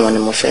ní pé àwọn ni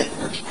mo fẹ́.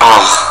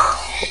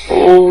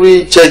 Ó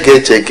rí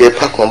jẹ́gẹ́jẹ́gẹ́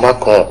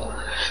bákan.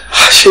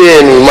 Ṣé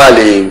ẹni máa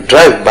lè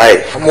drive by?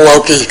 Ọmọ wa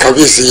òkè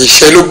kábíyèsí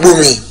iṣẹ́ ló gbó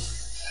mi.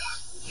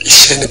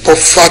 Iṣẹ́ ni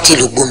poverty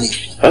ló gbó mi.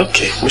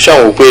 Okay, mo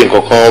ṣàwọn pé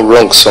nǹkan kan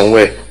wrong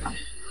somewhere.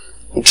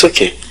 It's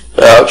okay.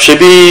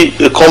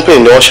 Ṣebí company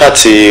ni wọ́n ṣáà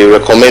ti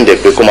recommend ẹ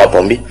pé kó máa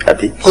bọ̀ mí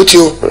àbí? Ó ti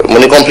o. Mo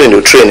ní company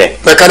ló train ẹ.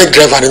 Mechanic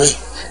driver ni mí.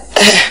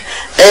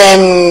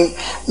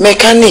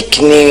 Mechanic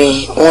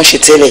ni wọ́n ṣe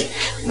tẹ́lẹ̀,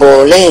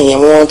 but lẹ́yìn yẹn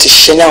wọ́n ti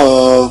ṣiṣẹ́ ní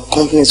àwọn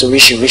companies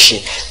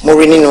oríṣiríṣi. Mo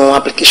rí nínú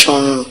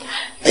application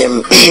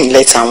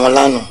letter wọn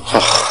lánàá.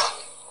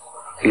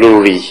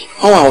 Lórí.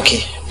 Oh,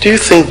 okay. Do you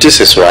think this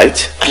is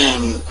right?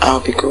 I'll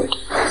be good.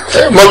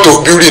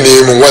 Mọ́tò bíúrì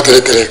ni mo wá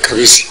tẹ́lẹ̀tẹ́lẹ̀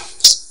kábíyèsí.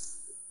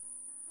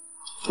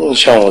 Ń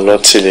ṣàwọn lọ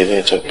tilẹ̀ ní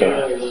ìtọ́pẹ́.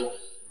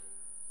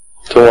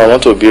 Tó wà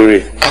mọ́tò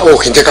bíúrì. Àwọn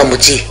òkè ń jẹ́ ká mu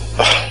tíì.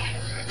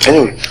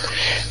 Anyway,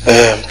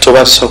 tó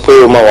bá sọ pé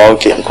o máa wà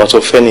okay, nǹkan tó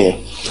fẹ́ nìyẹn.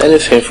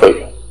 Anything for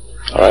you.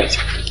 Alright.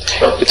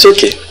 It's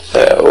okay.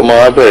 O máa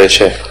wá bẹ̀rẹ̀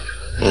iṣẹ́.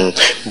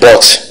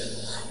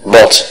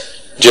 But,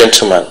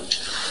 gentleman,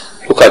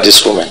 look at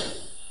this woman.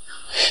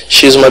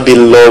 She's my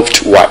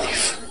beloved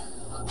wife.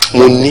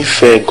 Mo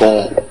nífẹ̀ẹ́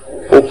gan-an.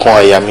 Ó kan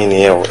àyà mi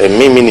nìyẹn o.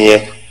 Ẹ̀mí mi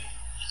nìyẹn.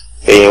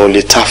 Èèyàn ò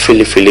lè ta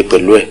fèlèfèlè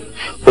pẹ̀lú ẹ̀.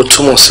 Ó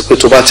túmọ̀ sí pé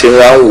tó bá ti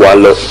rá ń wà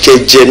lọ,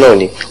 jẹ́jẹ́ náà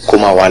ni kó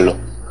máa wà lọ.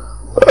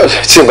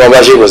 Tí nǹkan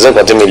bá ṣe kò sí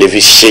nǹkan tí mi lè fi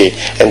ṣe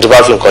ẹni tó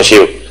bá fi nǹkan ṣe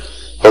o.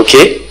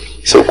 Okay?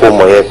 So kó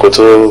mọ̀ yẹn kó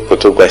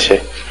tó gbàṣẹ́.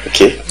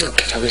 Okay?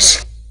 Okay, kábíyèsí.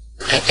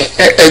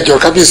 Ẹ jọ̀ọ́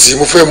kábíyèsí,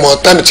 mo fẹ́ mọ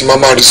time tí màá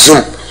máa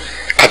resume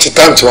àti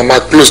time tí màá máa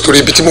close torí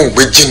ibi tí mò ń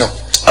gbé jìnnà.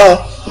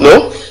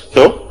 No.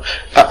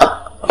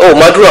 Ó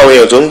máa dúró àwọn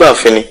èèyàn tó ń gbà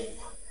fún ni.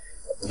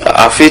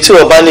 Àfi tí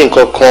wọ́n bá ní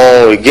nǹkan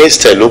kan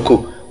against ẹ̀ lókù,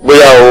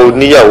 bóyá o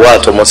níyàwó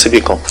àtọmọ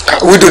síbì kan.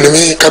 Widow ni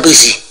mí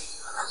kábíyèsí.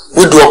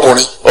 Widow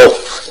ọkùnrin. Oh,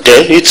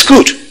 then it's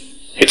good.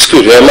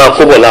 Ẹ máa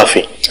kó bọ̀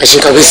láàfin. Ẹ ṣe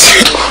kábíyèsí.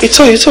 It's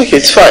okay,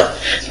 it's fine.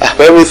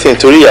 Everything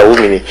torí ìyàwó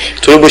mi ni.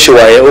 Torí bó ṣe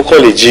wà yẹn, ó kọ́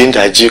lè jí ń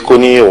dájí kó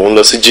ní òun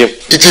lọ sí gym.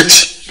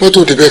 Egypt,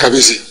 mọ́tò òde bẹ́ẹ̀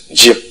kábíyèsí.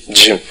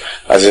 Gym,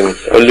 as in,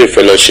 ó lè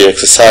fẹ́ lọ ṣe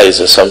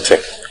exercise or something.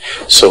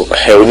 So,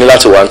 ẹ o ní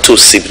láti wà tó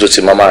síbi tó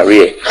ti máa rí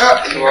ẹ.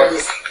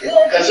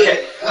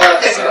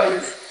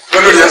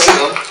 Olórí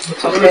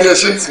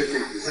ẹṣin.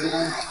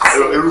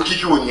 Ẹrú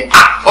kíkí wo ni?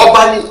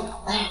 Ọba ni.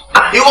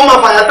 Ìwọ máa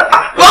bá yàtọ̀.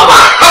 Bọ́bà.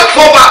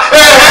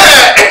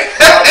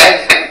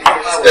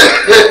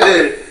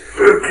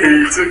 Okay,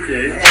 it's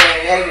okay.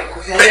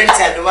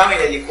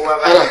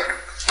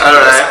 All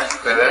right.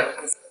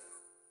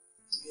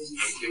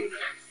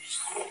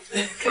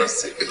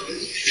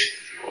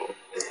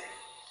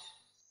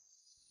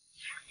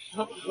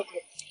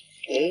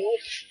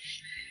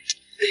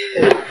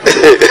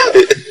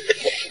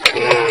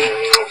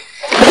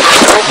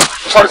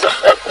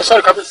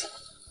 Sorry, Kabisi.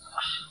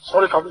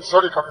 Sorry,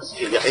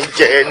 Kabisi.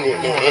 Ǹjẹ́ ni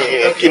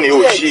kí ni o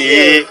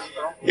ṣe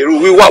irú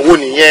wíwà wo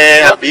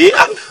nìyẹn àbí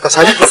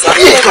Kasali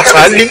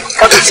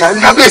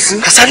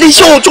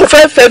ṣé o tún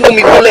fẹ́ nu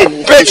mi kọ́lẹ̀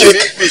ni.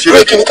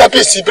 Bírèkì ni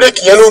Kabisi,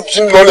 bírèkì yẹn ló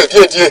ti ń lọlẹ̀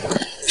díẹ̀díẹ̀.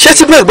 Ṣé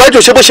tí bírèkì bá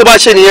jò ṣe bó ṣe bá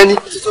ṣe nìyẹn ni.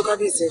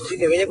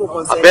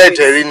 Abẹ́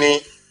ẹ̀jẹ̀ rí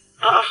ni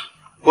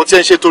bó ti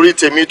ń ṣe torí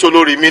tèmi tó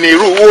lórí mi ní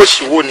irú owó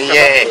òṣìwò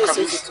nìyẹn.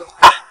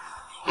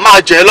 Máa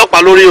jẹ́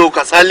ọlọ́pàá lórí o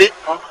Kasali.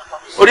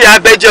 Orí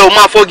abẹ́jẹ́ o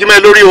máa fọ́gi mẹ́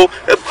lórí o.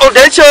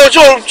 Òde ṣé o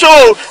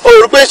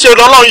rò pé ṣe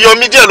Ọlọ́run yọ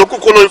mí díẹ̀ ló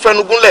kúkú lórí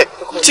fẹnugúnlẹ̀.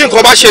 Tí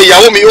nǹkan bá ṣe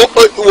ìyàwó mi wo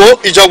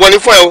ìjọ̀gbọ̀n ní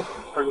fún ẹ o.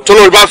 Tó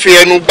lórí bá fi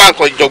ẹnu gbá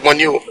nǹkan ìjọ̀gbọ̀n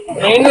ní o.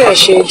 Ẹ̀yin náà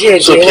ṣe díẹ̀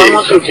wá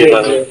má pèpè ẹ̀.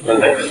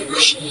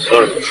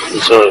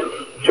 Sorry.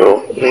 Jọ,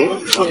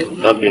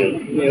 lábìnú.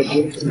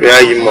 Bí a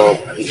yí mọ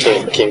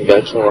kí n gbà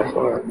kí wọ́n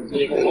fún wa.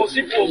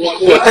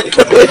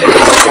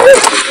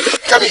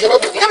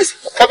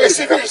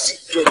 Kábíyèsí.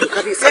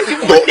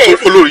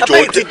 Olórí jọ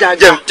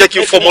jẹ́ kí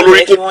n fọmọ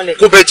lórí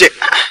kó bẹ́ jẹ́.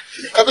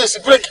 Kábíyèsí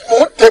bírèkì mo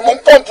ń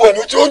pọ́ǹpù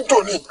ẹni tí ó ń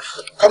dùn ní.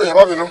 Kábíyèsí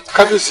má bínú.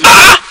 Kábíyèsí.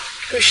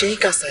 Kí o ṣe yín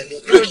Kasali.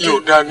 Bírèkì yóò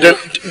dá ní.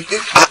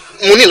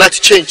 Mo ní láti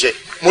change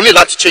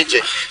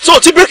ẹ̀. So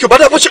tí bírèkì bá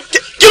dá bó ṣe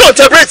kí ló ń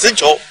tẹ bírèkì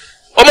jọ?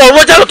 Ọmọ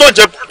olójà tó ń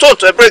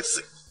tẹ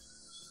bírèkì.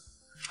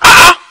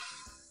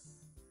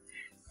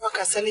 Wọ́n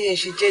Kasali yẹn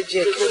ṣe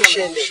jẹ́jẹ́ kí ó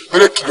ṣẹlẹ̀.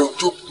 Bírèkì ló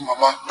jó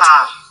màmá.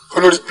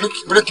 Olórí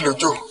bírèkì ló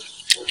jó.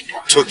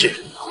 It's okay.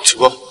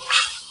 Ṣùgbọ́n.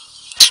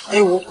 Ẹ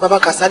wo bàbá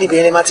Kasali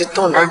bẹ̀rẹ̀ máa ti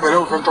tọ̀nù. Ẹ bẹ̀rẹ̀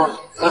òfin tọ̀nù.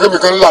 Ẹgbẹ́ mi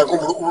kan láàgùn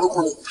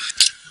burúkú ni.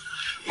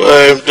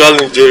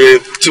 Darling jèrè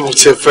tí mo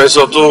ti fẹ́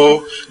sọ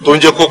tó ń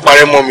jẹ́ kó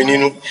parẹ́ mọ́ mi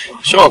nínú.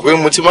 Ṣé wọ́n pé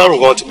mo ti máa rò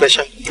gan ti pẹ́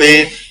ṣá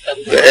pé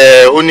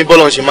ó ní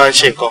bọ́lọ̀ ṣe máa ń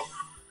ṣe nǹkan.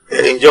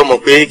 Ǹjẹ́ o mọ̀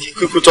pé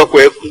kíkú tọ́kọ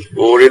ẹ kú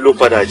oore ló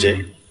padà jẹ́?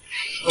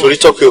 Torí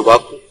tọ́kọ ò bá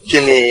kú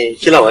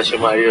kí làwa ṣe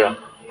máa ríra?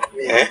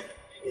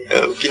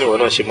 Kí ni ìwọ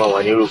náà ṣe máa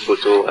wà ní irúfò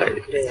tó wà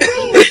yìí?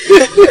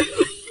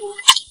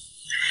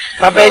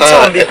 Bàbá ẹ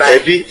tán bí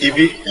báyìí.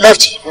 Ibi.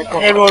 Left.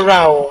 Ẹ rọra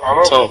o.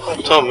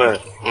 Tán mẹ́rin.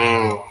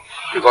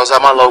 Because a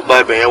máa lọ gba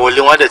ibẹ̀ yẹn wọlé,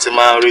 wọ́n á dẹ̀ ti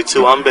máa retí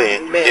wa ń bẹ̀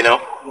yẹn, you know.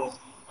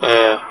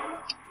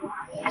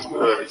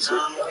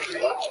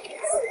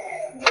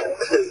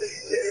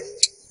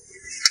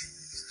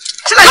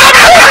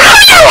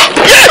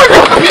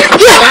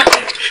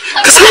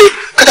 Kasali,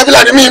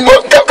 katapila ni mi mo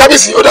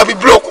kábíyèsí ó dàbí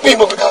block mi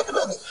mo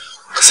katapila ni.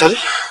 Kasali,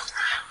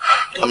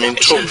 I'm in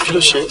trouble. Kí ló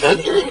ṣe?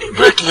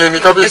 Break yẹn ni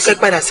kábíyèsí. Ẹ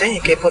padà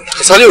sẹ́yìn kẹ́ bọ́tà.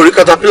 Kasali ò rí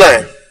katapila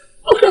yẹn.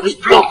 Ó dàbí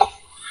block.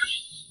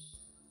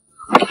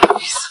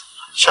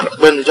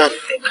 Ṣàgbẹ́nu jáde.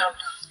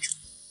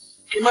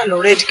 Kí má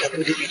lọ rẹ́ẹ̀dì ká tó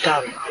débi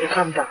táwọn.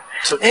 Calm down.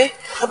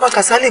 Bàbá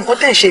Kasali nǹkan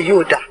tẹ̀ ń ṣe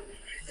yóò dà.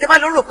 Ẹ bá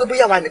lọ rò pé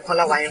bóyá wa nìkan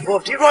la wà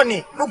involved. Irọ́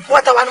ni, gbogbo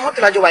àtàwọn ni wọ́n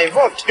ti lájọ wà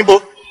involved.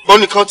 Níbo? Ó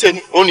nìkan tẹ̀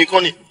ni, ó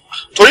nìkan ni.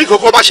 Torí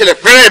kòkó bá ṣẹlẹ̀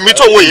pẹ́rẹ́ mi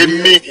tó wo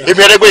èmi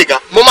ẹrẹ́gbẹ́ ìga.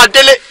 Mo máa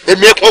délé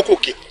èmi ẹ̀kọ́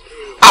kòkè.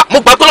 Mo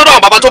gbà pé lọ́dọ̀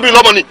àwọn bàbá tó bí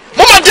lọ́mọ ni.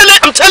 Mo máa délé,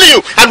 I'm telling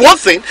you. And one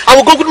thing, I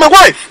will go with my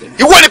wife.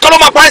 Ìwọ nìkan ló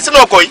máa parí sínú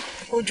ọkọ̀ yìí.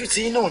 Ojú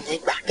tí inú ò ní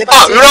gbà.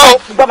 Irọ́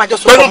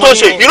pẹ̀lú tó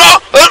ṣe. Irọ́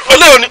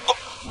olóyè ni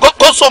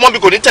kó sọ ọmọ mi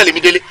kò ní tẹ̀lé mi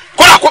délé.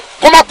 Kódà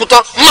kó má kú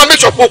tán, mo máa make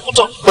sure pé ó kú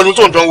tán pẹ̀lú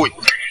tó ń dánwò yìí.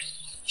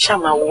 Ṣá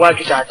máa wo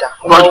wájú dáadáa.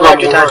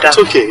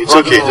 It's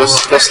okay.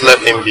 Just let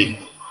him be.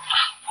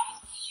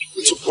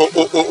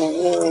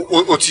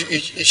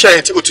 Iṣẹ́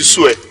yẹn ó ti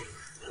sú ẹ.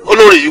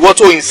 Olórí ìwọ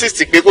tó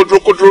insist pé kó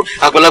dúró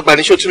àgbàlagbà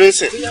ní ṣòtún ní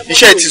sìn.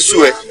 Iṣẹ́ yẹn ti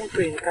sú ẹ.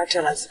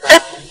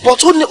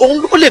 But ó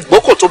lè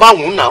gbọ́kọ̀ tó bá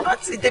wù ú náà. Ó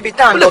lè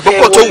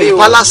gbọ́kọ̀ tó wù ú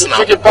palace náà.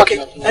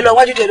 Ẹ lọ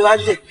wájú dé.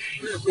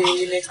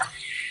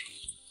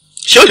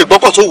 Ṣé ó lè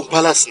gbọ́kọ̀ tó wù ú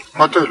palace?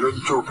 Mọ́tò ìlú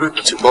ìjọ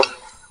bírèkì ti gbọ́.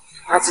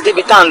 Àti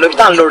débi tá à ń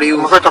lọ rèé o.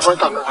 Mo fẹ́ ta fún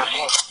ìtàn.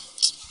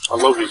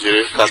 Ọlọ́run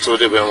ìjẹrẹ ká tó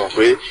débẹ̀ wọn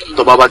pé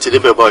tọba bá ti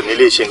débẹ̀ bá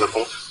nílé iṣẹ́ nǹkan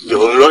fún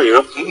ìrọ̀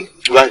irọ́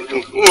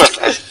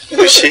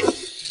ló ṣe.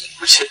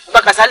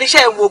 Bàbá Kasali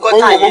iṣẹ́ ìwo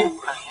gọ́tà yẹn.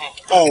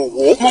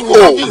 Òwò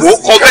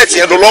kọ́bẹ̀tì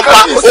ẹ̀ ló lọ́ bá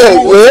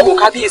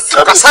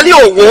òwò Kasali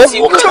òwò.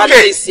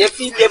 Kábíyèsí ẹ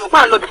fi ilé ẹ̀fọ́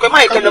máa ń lọ dùkọ́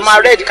máa kẹ́ lọ máa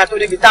rẹ́ẹ̀dì ká tó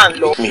débi tá à ń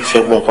lọ. Mi ì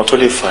fẹ́ gbọ́ nǹkan tó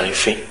lè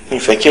fàrífín, mi ì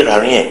fẹ́ kí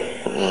ìrárín ẹ̀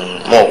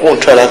mọ̀ kó n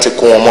try láti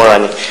kó wọn mọ́ra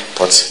ni,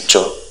 but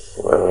jọ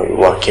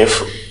wà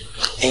careful.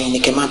 Ẹ̀yin ni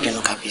kẹ́ má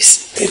bínú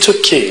kábíyèsí. It's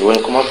okay, ìwọ ni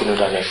kò má bínú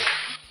dání.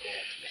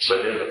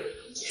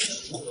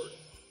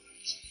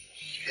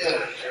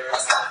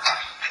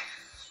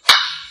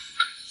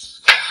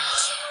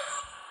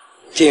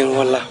 Jẹ́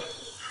ìrànlá,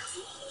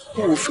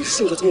 mo ò fi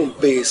sí nǹkan tí mò ń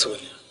bẹ̀rẹ̀ sọ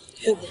ni.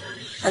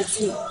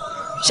 Àǹtí mi,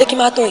 ṣé kí n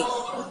máa tán yìí?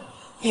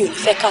 Mi ò ní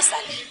fẹ́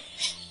Kasali.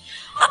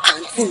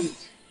 Àǹtí mi,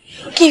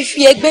 kí n fi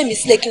ẹgbẹ́ mi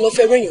sílẹ̀ kí n lọ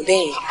fẹ́ ròyìn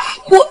bẹ́ẹ̀ yẹn.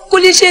 Kò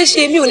lè ṣeé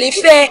ṣe, mi ò lè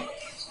fẹ́.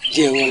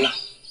 Jẹ́ ìrànlá,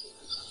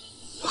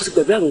 wọ́n ti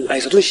gbàgbé àwọn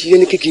àìsàn tó ń ṣe yé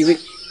ní kékeré.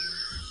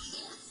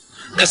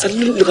 Kasali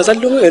ló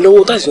ràn ẹ́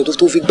lọ́wọ́ táìsàn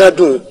tó fi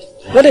gbádùn.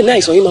 Wọ́n dẹ̀ ní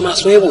àìsàn yìí máa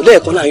sọ ẹ́ wò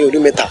lẹ́ẹ̀kan láàrin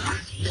ọdún 3.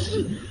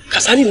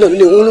 Kasali náà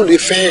nílé òun ló lè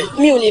fẹ́.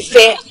 Mi ò lè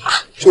fẹ́.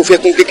 Ṣé o fẹ́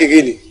kún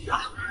kékeré ni?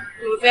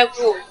 Mi ò fẹ́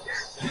kú.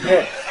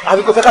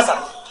 Àbí kò fẹ́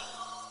Kasali.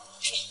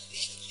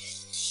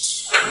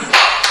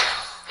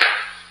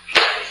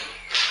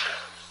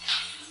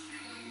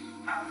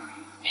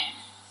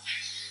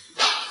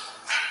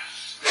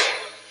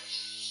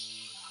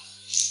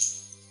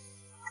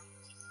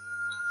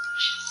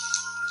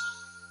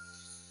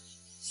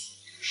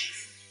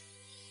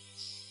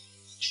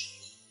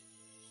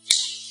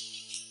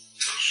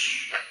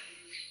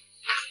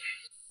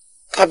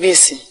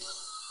 Kábíyèsí,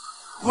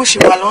 mo ṣì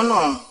wà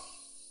lọ́nà.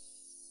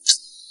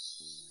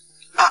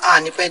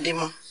 Ní pẹ́ dé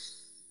mọ́.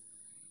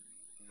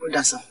 Ó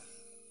dà sàn.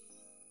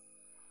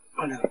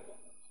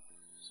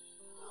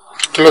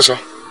 Kí ló sọ?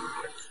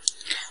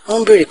 Wọ́n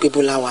ń béèrè pé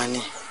bó la wà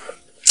ni.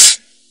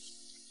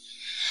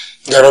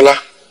 Jàrọ́lá,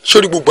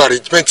 sórí gbogbo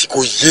arrangement kò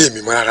yé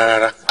mi mọ́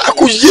rárá. A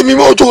kò yé mi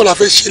mọ́, ọjọ́ wo la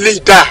fẹ́ ṣe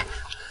léyìí dà?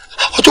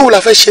 Ọjọ́ wo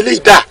la fẹ́ ṣe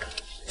léyìí dà?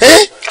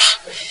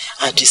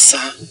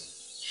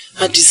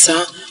 Àdìsá,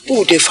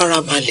 ó dé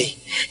farabalẹ̀.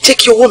 Jẹ́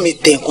kí ọwọ́ mi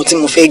tẹ nǹkan tí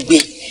mo fẹ́ gbé.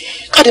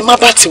 Káde má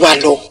bá tiwa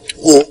lọ.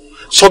 Wo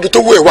sọbi tó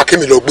wọ ẹ wá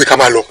kémi lọ gbé ká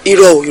máa lọ.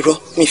 Irọ́,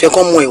 mi fẹ́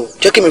kọ́ mú ẹ o.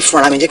 Jẹ́ kí mi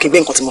fúnra mi jẹ́ kí n gbé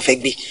nǹkan tí mo fẹ́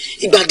gbé.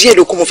 Ìgbà díẹ̀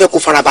ló kù mo fẹ́ kó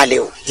farabalẹ̀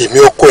o. Èmi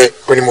ọkọ ẹ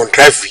wọn ni mo ń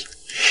drive.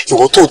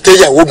 Ìwọ tó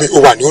tẹ́yàwó mi ó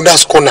wà ní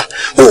owners corner.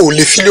 O ò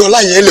lè fi lé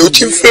ọlá yẹn lẹ̀ o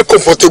ti ń fẹ́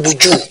comfortable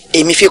jù.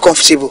 Èmi fi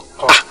comfortable.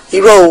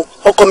 Irọ́ o,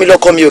 ọkọ mi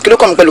lọkọ mi o. Kí ló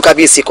kọ́ mi pẹ̀lú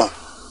kábíyèsí kan?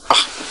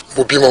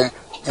 Mo bímọ,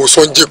 mo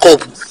sọ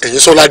Jacob, ẹ̀yin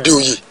Sọlá dé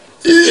oyè.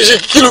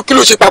 Kí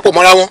ló ṣe papọ̀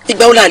mọ́ra wọn?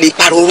 Ìgbà wo la lè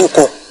pààrọ̀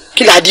orúkọ?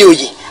 Kí la dé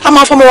oyè? A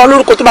máa fọmọ wa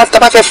lórúkọ tó bá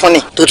fẹ́ fún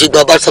ni. Tó ti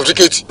gba birth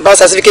certificate. Birth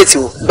certificate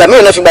o. Ìgbà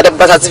mìíràn náà fi gba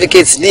birth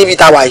certificate ní ibi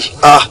tá a wà yìí.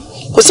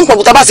 Kò sí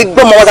nǹkan tá a bá ti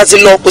gbọ́ ọmọ wa tá a ti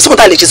lọ, kò sí nǹkan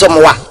tá a lè ṣe sọmọ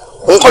wa.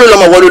 Òun kọ́ ló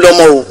lọ́mọ wọ́n ló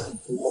lọ́mọ o.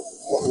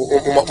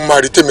 Mo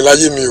máa rí tèmi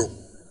láyé mi o.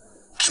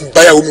 Kí n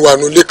báyàwó mi wà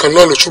nù ilé kan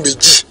náà lóṣù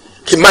méjì.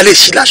 Kí n má lè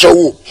ṣí láṣọ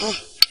wò.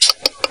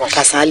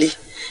 Kasali,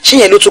 ṣé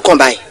yẹn ló tún kàn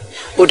báyìí?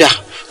 Ó dà,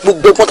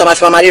 gbogbo ẹ̀gbọ́n tá a máa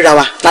fi máa ríra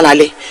wa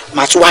lálálẹ́,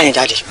 màá tún wá yẹn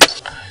jáde.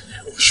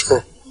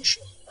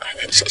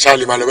 Ṣá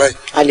lè máa lọ báyìí?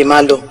 A lè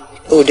máa lọ.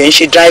 O dẹ̀ ń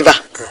ṣe driver.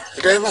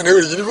 Driver ní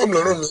uniform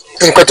lọ́rùn mi.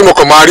 Nǹkan tí mo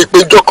kàn máa rí pé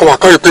ìjọ kan wà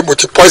kán rí pé mo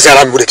ti poison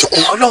ara mi mo dẹ̀ ti kú.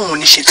 Ọlọ́run ò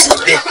ní ṣe ti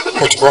bẹ́ẹ̀.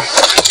 Mo ti bọ́.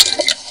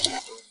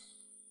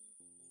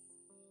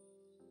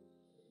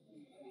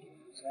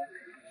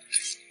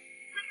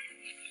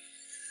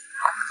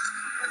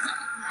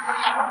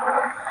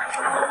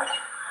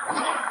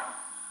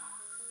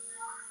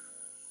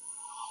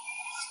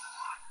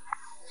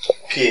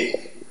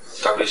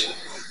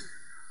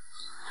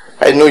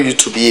 I know you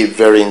to be a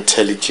very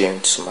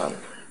intelligent man.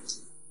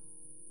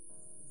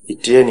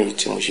 Ìdí ẹ̀ nìyí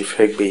tí mo ṣe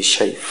fẹ́ gbé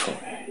iṣẹ́ yìí fún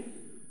ẹ.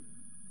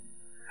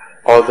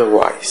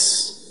 Otherwise,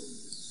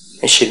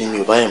 ńṣe ni mi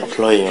ò bá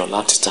employ èèyàn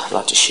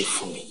láti ṣe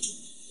fún mi.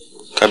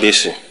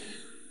 Kábíyèsí,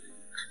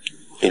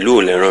 ìlú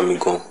ò lè ràn mí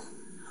gan,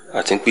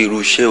 àti pé irú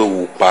iṣẹ́ òwò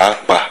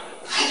pàápàá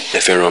lè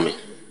fẹ́ ràn mí.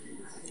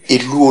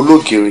 Ìlú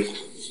ológiri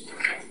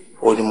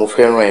ò ní mo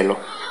fẹ́ ràn ẹ lọ.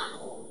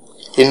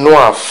 Inú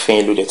ààfin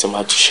ló dẹ̀ ti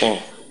máa jíṣẹ́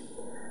yẹn.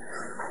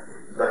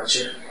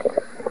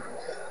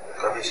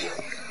 Kábíyèsí,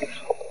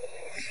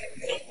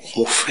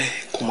 mo fẹ́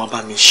kó máa bá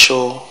mi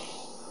ṣọ́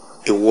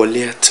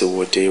ìwọlé àti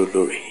ìwọ̀de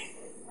olórí.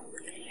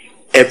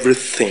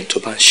 Everything tó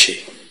bá ń ṣe,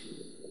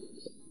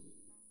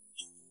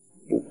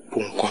 gbogbo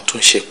nǹkan tó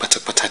ń ṣe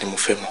pátápátá ni mo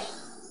fẹ́ mọ̀.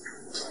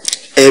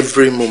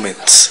 Every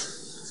moment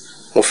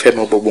mo fẹ́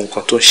mọ̀ gbogbo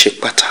nǹkan tó ń ṣe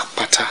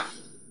pátápátá,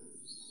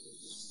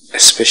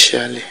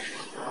 especially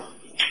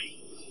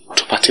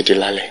tó bá ti di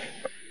lálẹ́.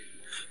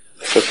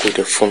 Mo fẹ́ kó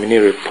dẹ̀ fún mi ní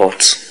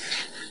report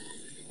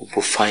gbogbo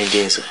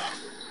findings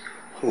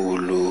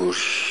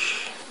olórí.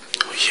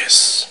 Oh yes.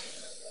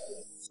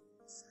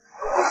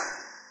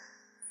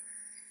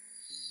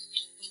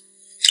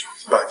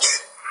 But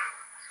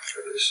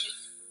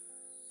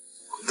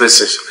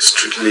this is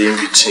strictly in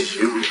between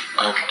you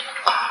and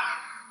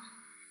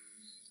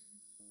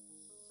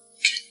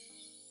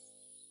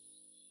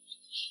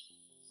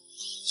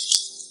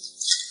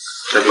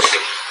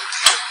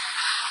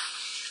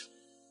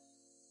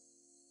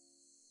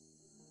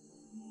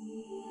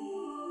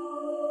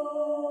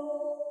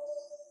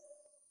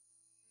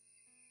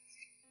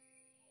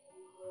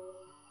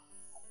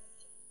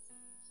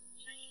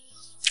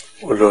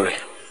Olórí.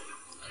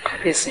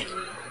 Kábíyèsí.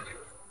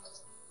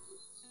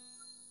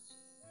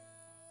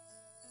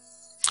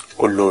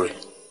 Olórí.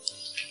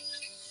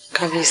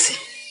 Kábíyèsí.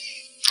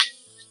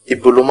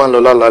 Ibo ló máa ń lọ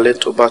lálálẹ́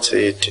tó bá ti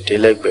dìde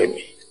lẹ́gbẹ̀ẹ́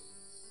mi?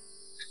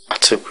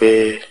 Àti pé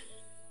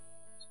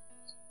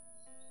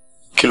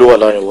kí ló wà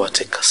láàrin wa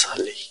àti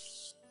Kàsálí?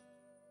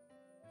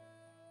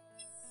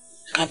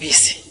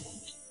 Kábíyèsí.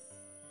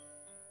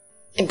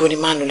 Ibo ni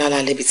máa ń lọ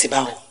lálálẹ́ bí ti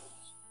báwo?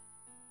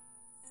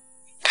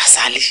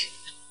 Kàsálí.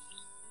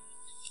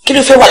 Kí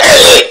ló fẹ́ wà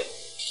lálẹ́?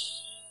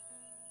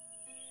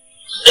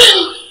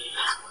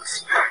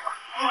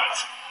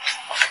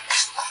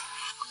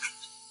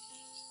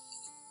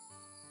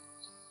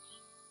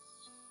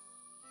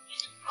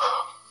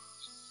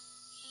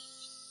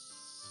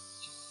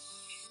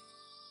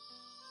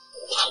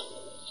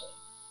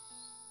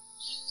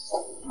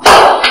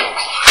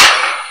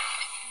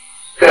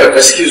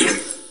 Excuse me.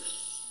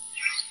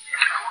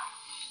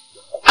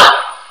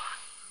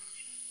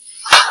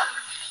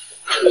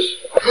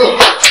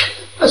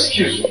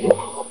 Excuse me.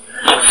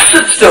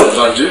 Sit down,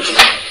 Bolaji.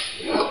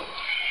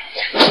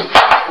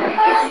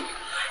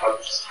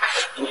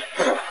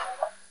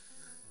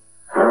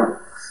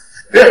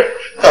 There,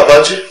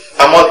 Bolaji,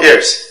 I'm all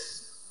ears.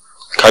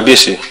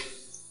 Kábíyèsí,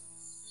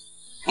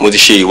 mo ti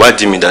ṣe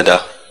ìwádìí mi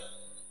dáadáa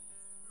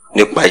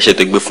nípa iṣẹ́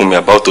tó gbé fún mi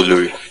about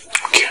olórí.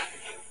 Okay.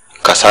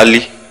 Kàsálí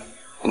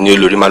ni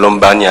olórí máa lọ ń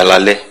bá ní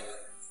alálẹ́.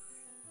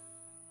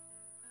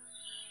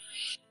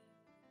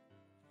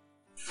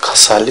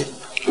 Kàsálí?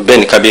 Bẹ́ẹ̀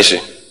ni kábíyèsí.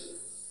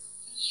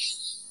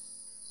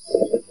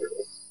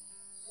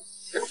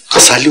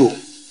 Kàsálí o?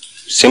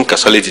 Same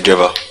Kàsálí the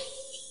driver.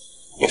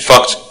 In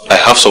fact, I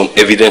have some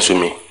evidence with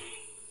me.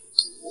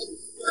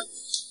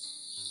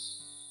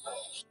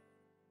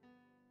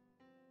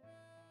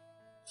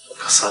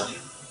 Kàsálí?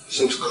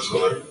 Same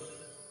Kàsálí?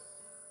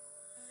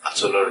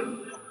 Àtolórí?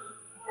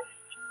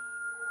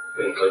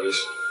 Bẹ́ẹ̀ ni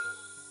kábíyèsí.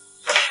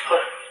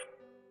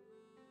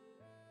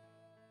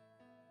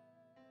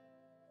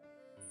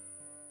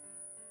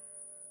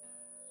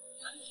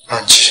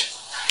 Anji.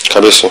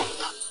 Kábíyèsí.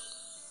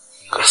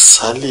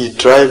 Kàsálí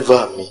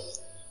driver mi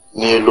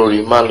ni olórí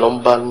máa lọ ń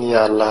bá ní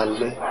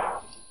alálẹ́.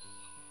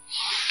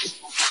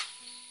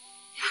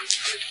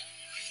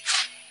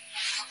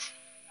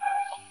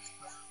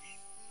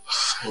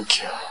 Thank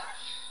you.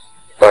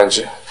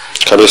 Banji.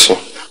 Kábíyèsí.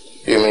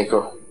 You may go.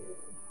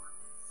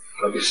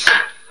 Kábíyèsí.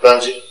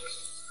 Banji.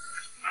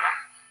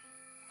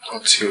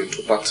 Until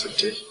you back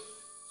today,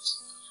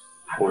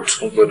 we'll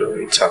tún gbọ́dọ̀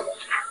rí tàbí.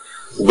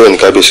 Bẹ́ẹ̀ ni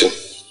kábíyèsí.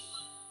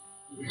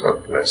 God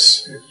bless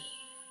you.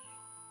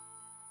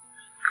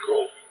 Go.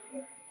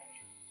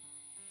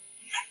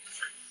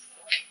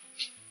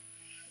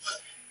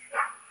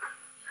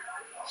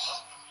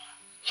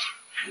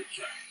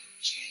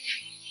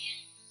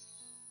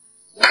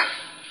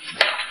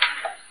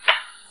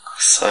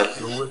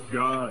 Kàsálí.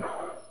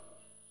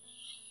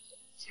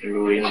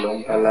 Lórí ló ń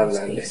bá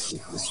lálẹ́.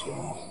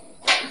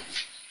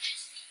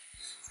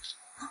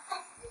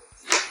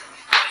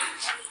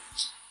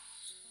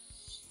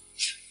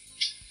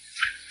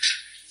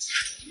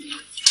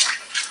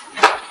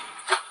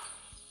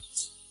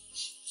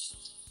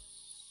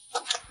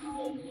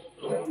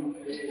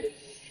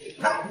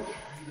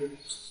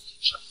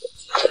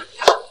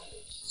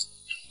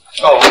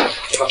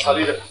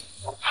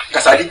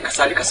 Kasali.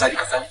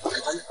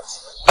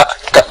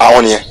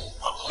 Àwọn nìyẹn.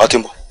 Ọtí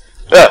ń bọ̀.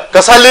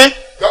 Kasali.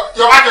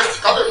 Your Majesty,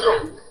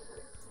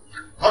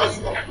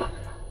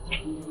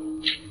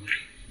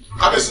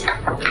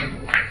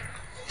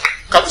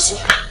 Kábíyèsí.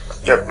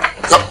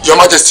 Your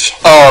Majesty.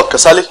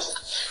 Kasali.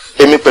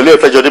 Èmi pẹ̀lú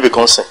ẹ̀fẹ́jọ́ débi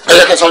kan sìn. Ẹ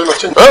yẹ kí n sọ yín lọ.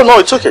 Oh no,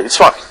 it's okay, it's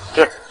fine.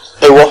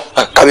 Ẹ wọ.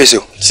 Kábíyèsí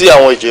o. Tí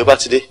àwọn ìjòyè bá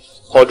ti dé,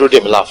 wọ́n dúró dè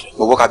mí láàfin.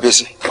 Mo wọ́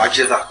kábíyèsí.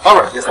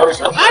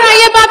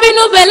 Aráyé bá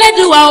bínú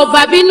bẹ̀lẹ́dùwà ò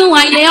bá bínú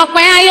ayé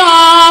ọpẹ́ ayọ̀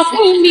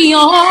fún mi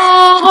o.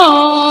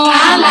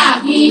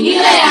 Aláàbí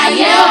nílé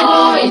ayé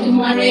o,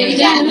 Èdùmàrè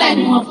jẹ́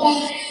lẹ́nu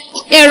ọpẹ́.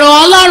 Èrò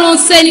Ọlọ́run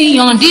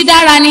ṣènìyàn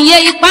dídára níye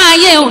ipá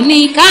ayé òní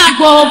ká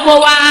gbogbo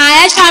wa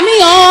ẹ ṣàmì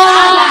o.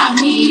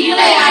 Aláàbí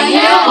nílé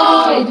ayé o,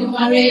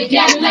 Èdùmàrè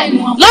jẹ́ lẹ́nu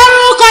ọpẹ́.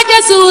 Lórúkọ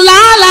Jésù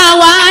làálà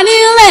wà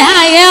nílé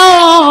ayé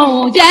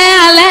o, jẹ́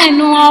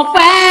lẹ́nu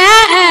ọpẹ́.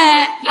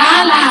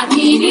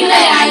 Aláàbí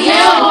nílé ayé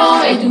o,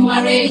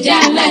 Èdùmàrè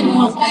jẹ́ lẹ́nu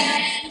ọpẹ́.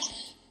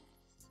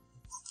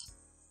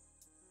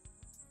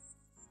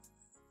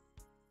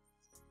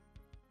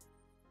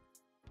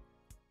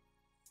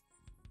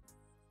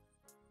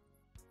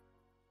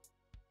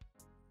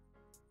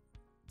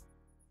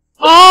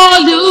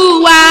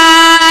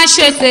 Olúwa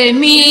ṣe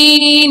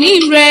tèmi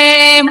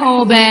níre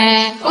mo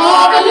bẹ̀.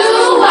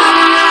 Olúwa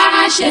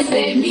ṣe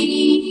tèmi.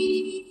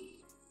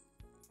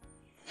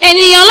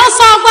 Ènìyàn ló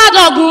sọ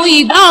gbọ́dọ̀ gun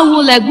ìgbà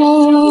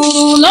òwúlẹ̀gùn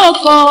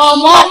lóko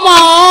mọ́mọ́.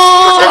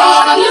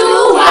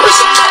 Olúwa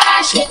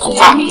ṣe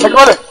tèmi.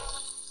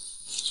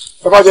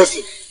 Your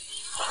Majesty.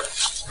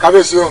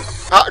 Kábíyèsí o.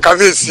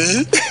 Kábíyèsí.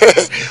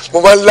 Mo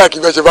máa ń láàkì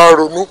bẹ́ẹ̀ ṣe bá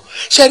ronú.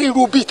 Ṣé rí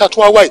irú bí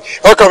ìtàtún wá wáyé?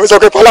 Ọkàn mi sọ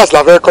pé palace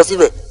la fẹ́ kọ́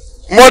síbẹ̀.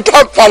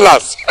 Modern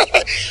palace.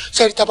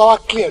 Ṣé rí tábà wá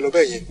clear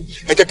lọ́bẹ̀ yẹn?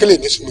 Ẹ jẹ́ kí lè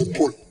ní swimming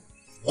pool.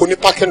 Kò ní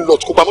parking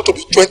lot kó gba mọ́tò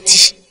bíi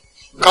 20.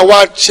 Ká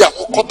wá ṣe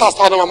àwọn quarters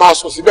táwọn náà máa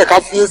sùn síbẹ̀ ká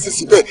fi AC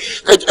síbẹ̀.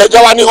 Ẹ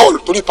jẹ́ wá ní hall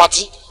torí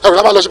party. Ẹ̀rọ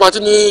lábàá lọ ṣe party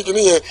ní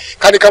kíní yẹn.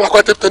 Ká ní ká máa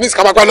kọ́ tennis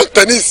ká máa gbá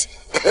tennis.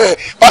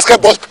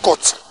 Basketball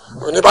court.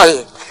 Òní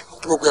báyìí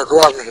gbogbo ẹ̀kọ́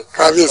wà mí.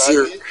 Kábíyèsí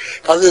o.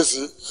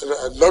 Kábíyèsí.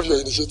 I love your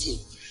initiative.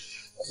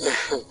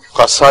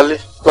 Kasali.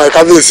 Láì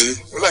kábíyèsí.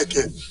 Mo láì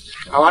kẹ́.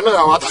 Àwọn náà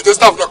àwọn àtàjẹ́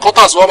staff náà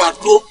quarters wọ́n máa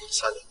dúró.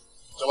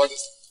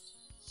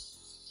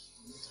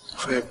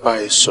 Fẹ́ bá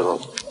ẹ sọ̀rọ̀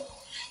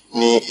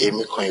ní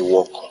èmi kan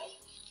ìwọ kan.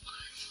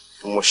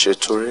 Mo ṣe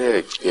torí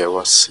ẹ̀ gbé ẹ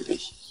wá sílé.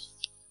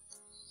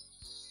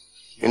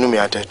 Inú mi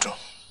á dẹ̀ dùn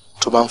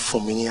tó bá ń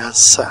fún mi ní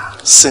answer,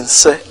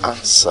 sincere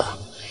answer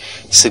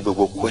sí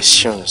gbogbo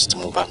questions tí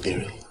mo bá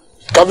béèrè.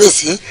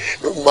 Kábíyèsí,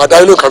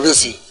 màdá inú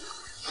kábíyèsí.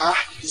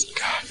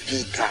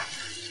 Bíga.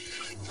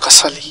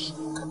 Kasali.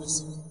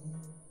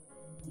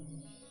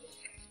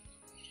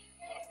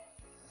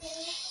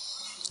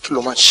 Kí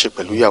ló máa ń ṣe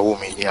pẹ̀lú ìyàwó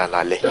mi ní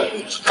alálẹ̀?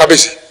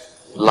 Kábíyèsí.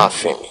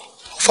 Láàfin mi.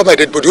 For my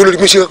dead body olórí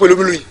mi ṣe nǹkan pẹ̀lú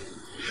olórí.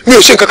 Mi ò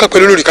ṣe nǹkan kan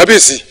pẹ̀lú olórí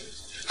kábíyèsí.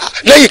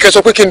 Lẹ́yìn kẹ́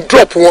sọ pé kí n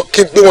drop wọn,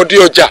 kí n gbé wọn dé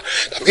ọjà,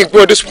 tàbí kí n gbé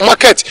wọn dé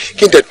supermarket,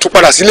 kí n dẹ̀ tún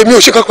padà sílé. Mi ò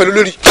ṣe nǹkan pẹ̀lú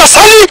olórí.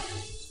 Kasali!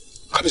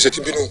 Kábíyèsí ti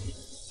bínú.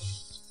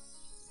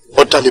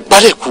 Ọ̀dàlẹ̀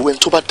balẹ̀ kú ẹni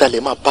tó bá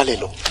dalẹ̀ máa balẹ̀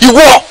lọ.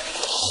 Ìwọ!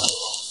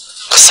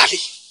 Kasali,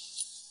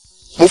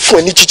 mo fún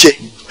ẹ ní jíjẹ,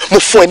 mo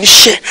fún ẹ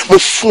níṣẹ́, mo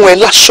fún ẹ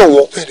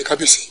láṣọwọ́. Bẹ́ẹ̀ni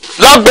kábíyèsí.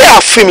 Lábẹ́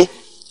ààfin mi,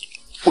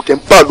 mo tẹ̀ ń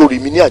bá olórí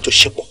mi ní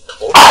àjọṣepọ̀.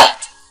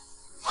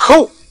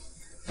 How?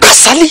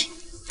 Kasali,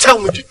 tell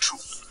me the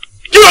truth.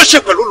 Kí ló ṣe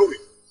pẹ̀lú olórí?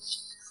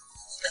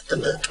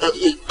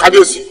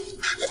 Kábíyèsí,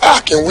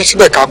 kí n wí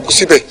síbẹ̀ ká kú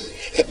síbẹ̀.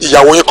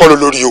 Ìyàwó yín kọ́ ló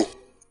lórí o.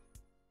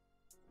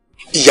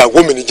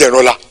 Ìyàwó mi ní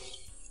Jẹ́rọ́lá.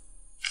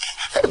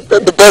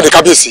 Bẹ́ẹ̀ ni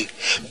kábíyèsí,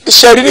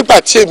 ṣe rí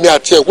nígbà tí èmi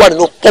àti ẹ̀ wà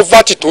nínú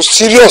poverty tó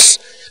serious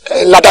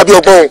ládàbí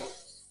ọgbọ́n.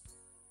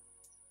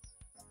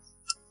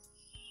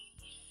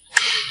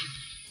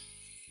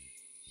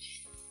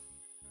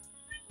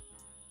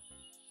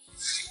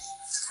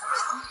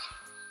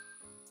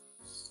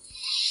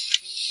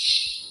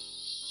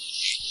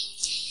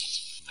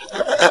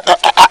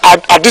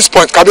 At this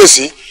point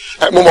kábíyèsí,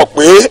 mo mọ̀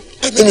pé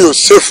ẹ̀mí mi ò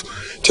safe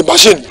tí bá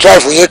ṣe ń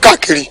drive yẹn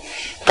káàkiri.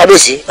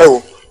 Kábíyèsí, ẹ wò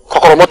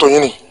kọ́kọ́rọ́ mọ́tò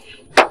yín ni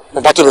mo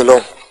bá tẹ̀lé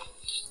lọ́hùn.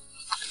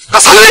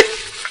 Kasali!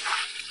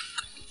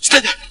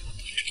 Stay there.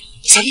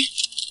 Kasali!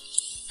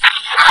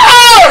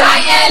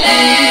 Ayẹlẹ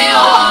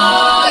o,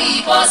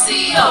 ìbọsí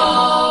o.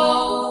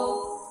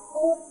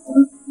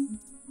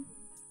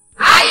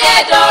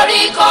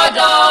 Ayédorí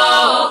kọ́dọ̀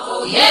kò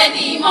yé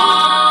ni mọ́.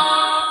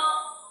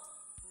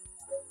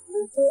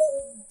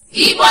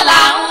 Ibo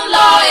là ń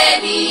lọ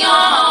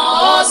ènìyàn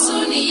ó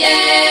sùn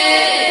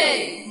nìyẹn.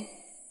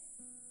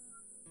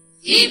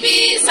 Ibi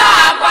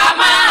sáàpà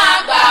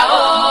máa gbà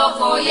ó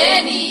kò yé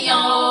nìyàn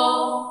o.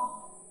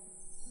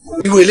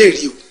 Irú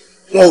eléyìí o,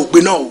 wọn ò gbé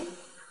náà o.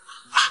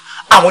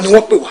 Àwọn ni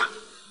wọ́n pè wá.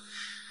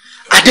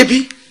 Adébí,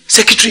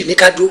 sẹ́kítírì ní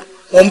ká dúró,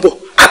 wọ́n ń bọ̀.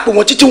 A pè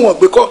wọ́n títí wọn ò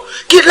gbé kọ́.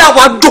 Kí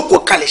láwa dòkò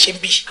kalẹ̀ ṣe ń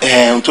bí.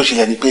 Ohun tó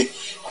ṣẹlẹ̀ ni pé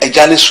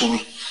ẹja lè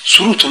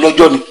sùúrù tó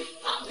lọ́jọ́ ni.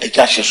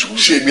 Ẹja ṣe sùúrù.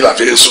 Ṣé èmi là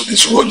fẹ́ sùn ní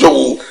sùúrù ọjọ́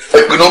wo? Ẹ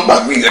pè nọ́mbà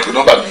mi.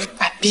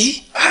 Àbí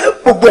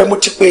gbogbo ẹ̀ mo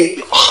ti pè.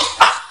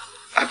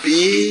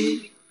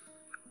 àbí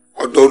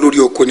ọ̀dọ̀ olórí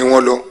oko ni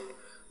wọ́n lọ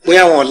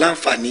bóyá wọn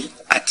láǹfààní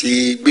àti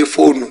gbé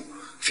fóònù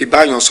fi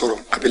báyàn sọ̀rọ̀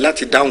àbí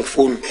láti dáhùn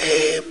fóònù.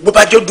 bó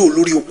bá jọ́dọ̀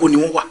olórí oko ni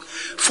wọ́n wà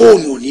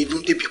fóònù ò ní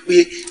dún débi pé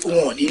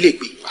wọn ò ní lè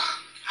gbé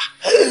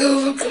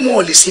wọn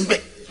ò lè sí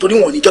bẹ́ẹ̀ torí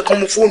wọn ò ní jẹ́ kán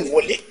mú fóònù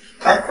wọlé.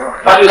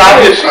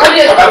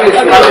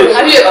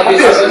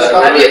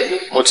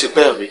 mo ti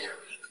pẹ́ rí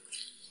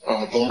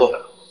mo ń bọ̀.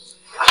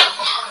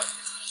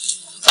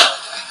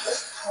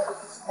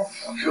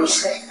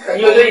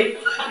 ẹ̀yin olóyè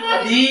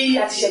àbí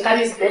àti ṣe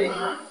kábíyèsí tẹ́lẹ̀.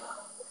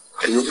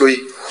 ẹ̀yin olóyè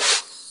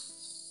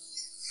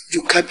ju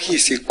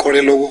kábíyèsí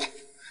kọrẹ́ lọ́wọ́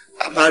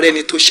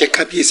àbárẹ́ni tó ṣe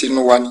kábíyèsí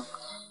nù wa ni.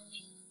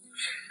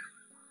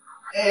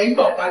 ń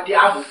bọ̀ bá dé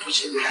ààbò tó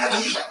ṣe lè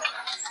rí.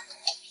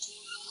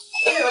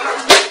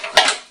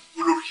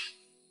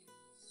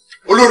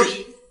 olórí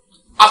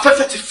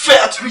afẹ́fẹ́ ti fẹ́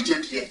àti rí jẹ́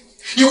díẹ̀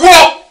ìwọ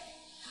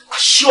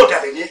àṣì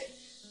ọ̀dàlẹ̀ ni ẹ́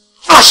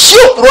àṣì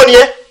òpùrọ̀ ni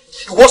ẹ́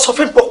ìwọ sọ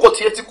fún mi pé ọkọ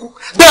tiẹ̀ ti kú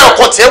bẹ́ẹ̀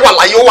ọkọ tiẹ̀ wà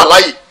láyé ó wà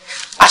láyé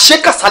àṣẹ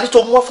Kàsálí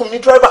tó mú wá fún mi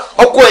ní dírẹ́bà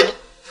ọkọ ẹni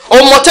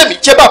ọmọ tẹ̀mí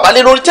jẹ́ bàbá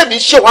lé lórí tẹ̀mí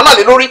ṣe wàhálà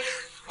lé lórí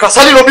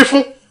Kàsálí ló bí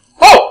fún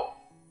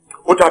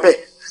ó dà bẹ́ẹ̀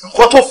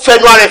nǹkan tó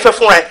fẹnu ara ẹ fẹ́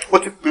fúnra ẹ ó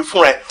ti pè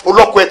fúnra ẹ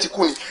olọ́kọ ẹ ti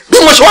kú ni bí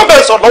mo ṣe wá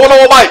bẹ̀rẹ̀ sọ̀rọ̀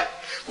lọ́wọ́lọ́wọ́ báyìí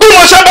bí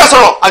mo ṣe bẹ̀rẹ̀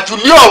sọ̀rọ̀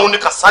àjùlé ọ̀run ni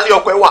Kàsálí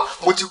ọkọ ẹ wà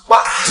mo ti pa.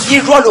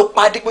 irọ́ ló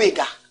pa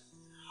Adégbóyèga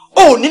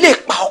o ò ní lè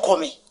pa ọkọ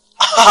mi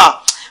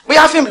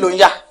bóyá fíìmù ló ń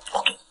yà.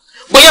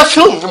 bóyá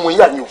fíìmù ni mo ń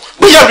yà ni o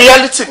bóyá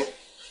reality ni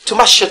tí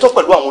máa ṣetán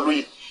pẹ̀lú àwọn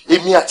olóyè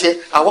èmi àti ẹ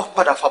àwa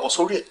padà fàbọ̀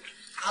sórí ẹ̀.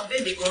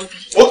 abẹ́mi gan bí.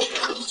 ó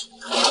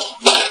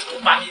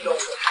pa mí lọ.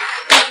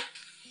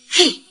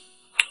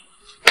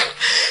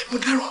 mo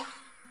dárò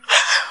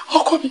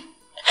ọkọ mi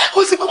ó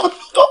sì kọ́kọ́ mi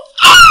lọ́tọ̀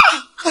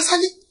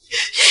Kàsálí.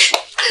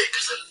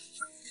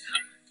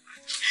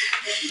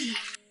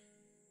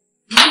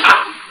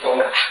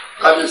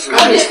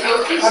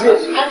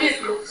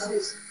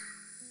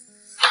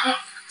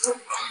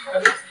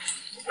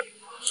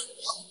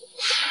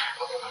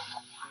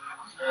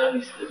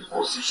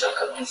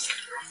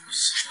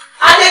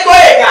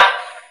 Adégbóyèga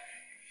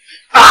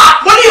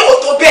mo ní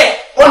òtò bẹ́ẹ̀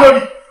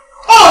olórí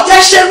ó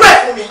jẹ́ ṣerú ẹ̀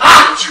fún mi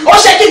ó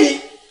ṣe kí ni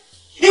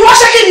ìwọ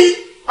ṣe kí ni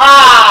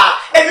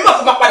èmi mọ̀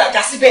kó máa padà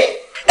já síbẹ̀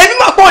èmi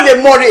mọ̀ pé o lè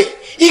mọ̀ rè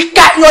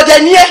ìka ìyọ̀dẹ̀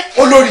ni ẹ́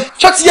olórí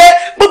ṣó ti yẹ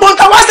gbogbo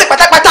nǹkan wá sí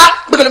pátápátá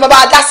gbogbo lè máa bá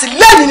a dá sí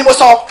lẹ́yìn ni mo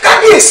sọ.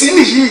 kábíyèsí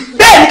nìyí.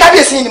 bẹ́ẹ̀ ni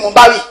kábíyèsí ni mo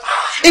bá wí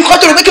nǹkan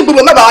tó rò pé kí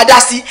gbogbo má bá wa dá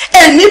sí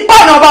ẹ̀ní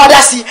bọ́ọ̀nù bá wa dá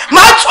sí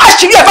máa tún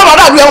àṣírí ẹ̀ fáwọn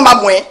aráàlú ẹ̀ wọ́n máa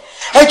mọ̀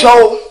ẹ́ jọ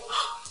o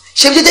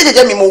ṣe bí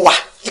jẹ́jẹ́jẹ́ mi mo wà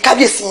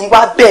ìkábíyèsí yín wá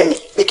bẹ́ẹ̀ mi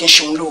pé kí n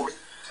ṣe òun lóore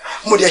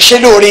mo dẹ̀ ṣe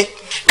lóore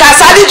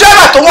Kàsálí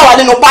dírẹ́bà tó wọ̀ wá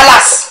nínú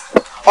palace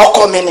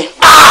ọkọ mi ni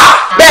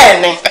bẹ́ẹ̀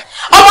ni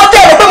ọmọ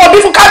tẹ́ ẹ̀rọ pé mo bí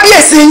fún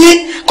kábíyèsí yín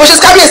kò ṣe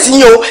kábíyèsí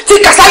yín o tí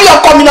Kàsálí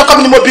ọkọ mi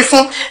ni mo bí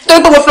fún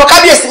torí pé mo fi lọ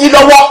kábíyèsí yín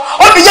lọ́wọ́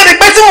ó fi yé mi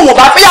pé tí wọn ò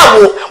bá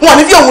fẹ́yàwó wọn ò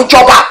ní fi òun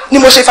jọba ni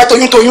mo ṣe fẹ́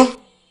toyúntoyún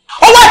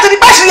ó wá ti ní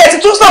báṣìlẹ̀ ti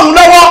tún sọ̀hún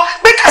lọ́wọ́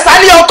pé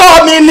Kàsálí ọkọ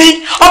mi ni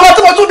ọmọ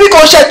tí mo tún bí kò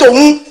ṣe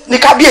tòun ni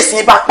kábíyèsí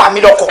yín bá pa mí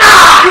lọ́kọ.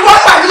 ìwọ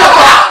pa mí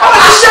lọ́kọ ọmọ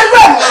ti ṣe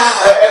lẹ́nu.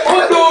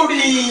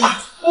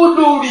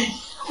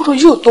 olórí ọ̀rọ̀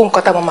yóò tó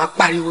nǹkan tá a máa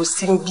pariwo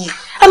sí bí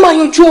a máa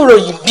yanjú ọ̀rọ̀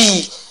yìí bí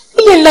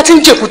iye ńlá ti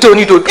ń jẹ̀kútẹ́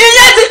onídòdó.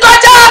 ìyẹn ti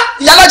kọjá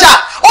ìyálọ́jà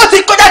ó ti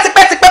kọjá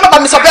tipẹ́tipẹ́ má bá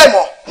mi sọ bẹ́ẹ̀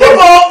mọ́.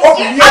 níbo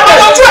obìnrin ẹgbẹ́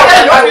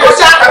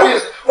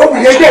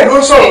ló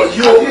ń sọ̀rọ̀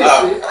yìí o.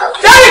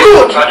 very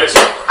good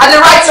at the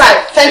right time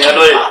thank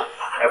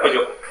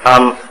you.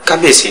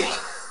 kábíyèsí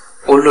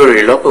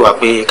olórí ló pè wá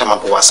pé ká máa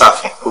bọ̀ wá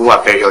sáàfin ó wà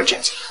very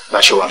urgent bá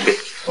ṣe wà ń bẹ̀.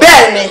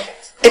 bẹ́ẹ̀ ni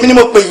èmi ni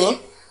mo pè yín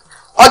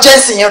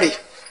urgency yín rè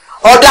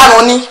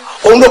ọ̀daràn ni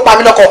òun ló pa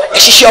mí lọ́kọ ẹ̀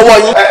ṣiṣẹ́ ọwọ́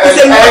yín.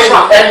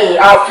 ẹ̀yin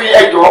àfi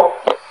ẹjọ́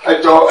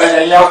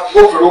ẹ̀yin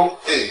agbófinró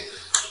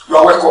you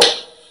are welcome.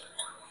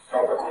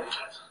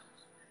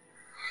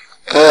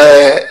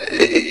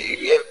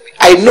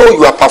 I know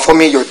you are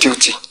performing your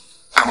duty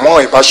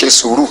àmọ́ ẹ bá ṣe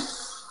sùúrù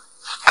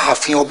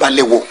ààfin ọba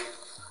lẹ́wọ̀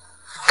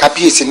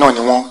kábíyèsí náà ni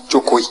wọ́n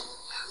jókòó yìí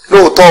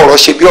lóòótọ́ ọ̀rọ̀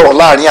ṣe bí ọ̀rọ̀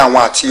láàrin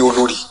àwọn àti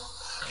olórí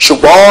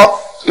ṣùgbọ́n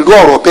irú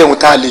ọ̀rọ̀ bẹ́ẹ̀ ń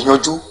tá a lè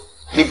yanjú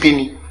níbí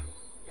ni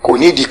kò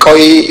ní ìdí kan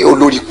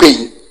olórí pè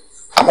yín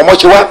àmọ́ mọ́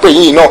ṣe wá pè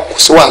yín náà kò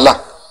sí wàhálà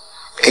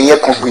ẹ̀yin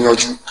kan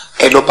gbìyànjú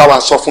ẹ lọ bá wa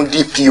sọ fún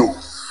DPO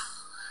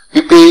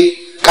wípé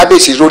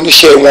kábíyèsí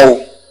róníṣẹ́ wọn o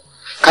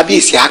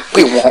kábíyèsí á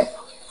pè wọ́n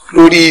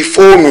lórí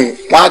fóònù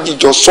wọn á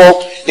dìjọ sọ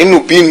nínú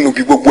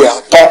bí gbogbo ẹ̀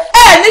àtọ́.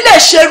 ẹ nílẹ̀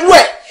ṣerú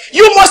ẹ̀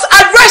you must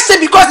address it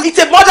because it's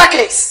a murder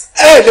case.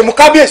 ẹ lè mú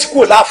kábíyèsí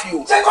kúrò láàfin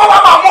o. ṣé kọ́ bá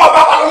máa mú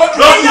ọba pa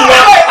lọ́dún yìí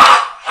yẹn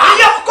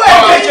ilé kókó ẹ̀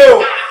méje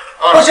o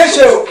ó ṣe é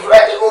ṣe o.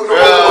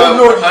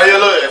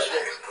 ayélujára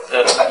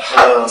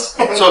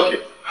it's okay.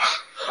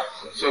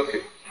 It's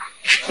okay.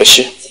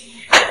 Mishi,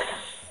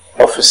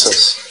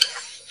 officers.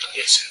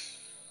 Yes, sir.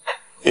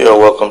 You are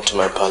welcome to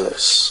my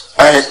palace.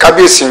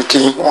 Kábíyèsí ń kí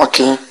wọn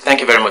kí. Thank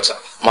you very much, sir.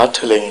 Máa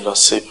tẹ̀lé yín lọ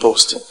sí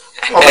posting.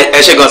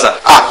 Ẹ ṣé gan, sir.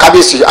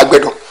 Kábíyèsí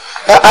agbẹ̀dọ̀.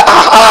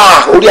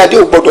 Orí adé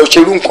ò gbọdọ̀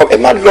ṣerú nǹkan ẹ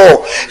má lọ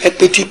ẹ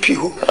pé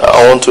DPO.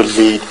 I want to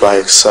lead by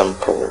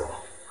example,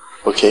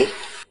 okay?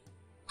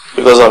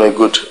 Because I'm a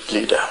good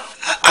leader.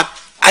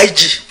 IG.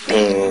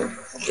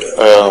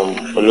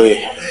 Olóyè,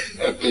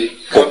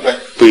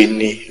 Òpè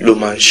ni ló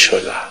máa ń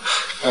ṣọlá.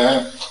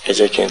 Ẹ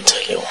jẹ́ kí n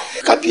tẹ̀lé wọn.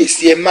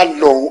 Kábíyèsí ẹ má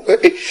lọ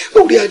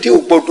orí adé ò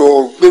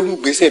gbọ́dọ̀ gbérú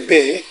gbèsè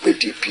bẹ́ẹ̀ pé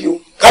dp o.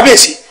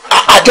 Kábíyèsí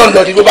àjọ ń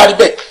lọ ni ló bá rí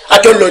bẹ́ẹ̀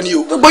àjọ ń lọ ni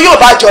o. Gbogbo yóò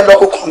bá àjọ lọ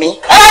okùn mi.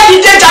 Ẹ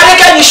dìde jàre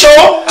kẹ́ni ṣó.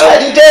 Ẹ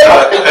dìde.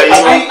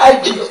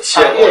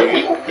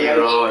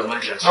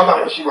 Mama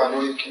mo ṣì wà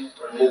lórí kí.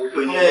 Òpè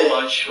ni ló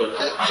máa ń ṣọlá.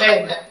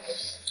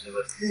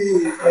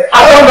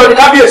 Àjọ ń lọ ni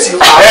kábíyèsí.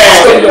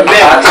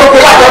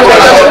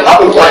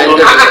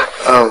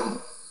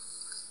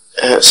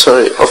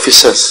 Sorry,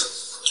 officers.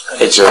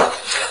 Ẹ jọ̀ọ́,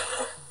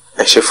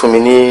 ẹ ṣe fún mi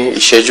ní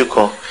ìṣẹ́jú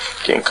kan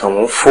kí n kàn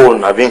mú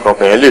fóònù àbí nǹkan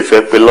kan yẹn lè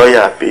fẹ́ pe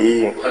lọ́ọ̀yà àbí.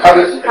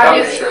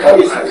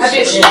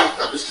 Kábíyèsí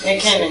ní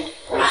kíni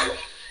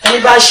ẹni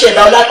bá ṣe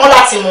ẹ̀dá ọlá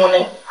láti mú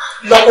ni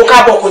lọ́kọ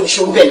káàbọ̀ kò ní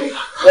ṣó bẹ̀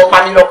wọ́n pa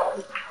mí lọ́kọ.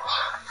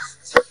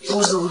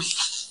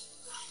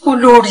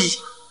 Olórí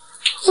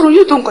ọ̀rọ̀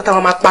yóò tó nǹkan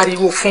táwọn máa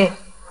pariwo fún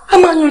a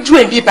máa yanjú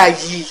ẹ̀ bí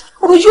báyìí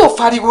ọ̀rọ̀ yóò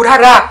fariwo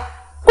rárá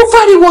ó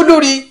fariwo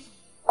lórí.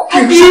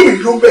 Àbí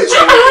ló bẹ̀ ṣe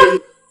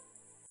é.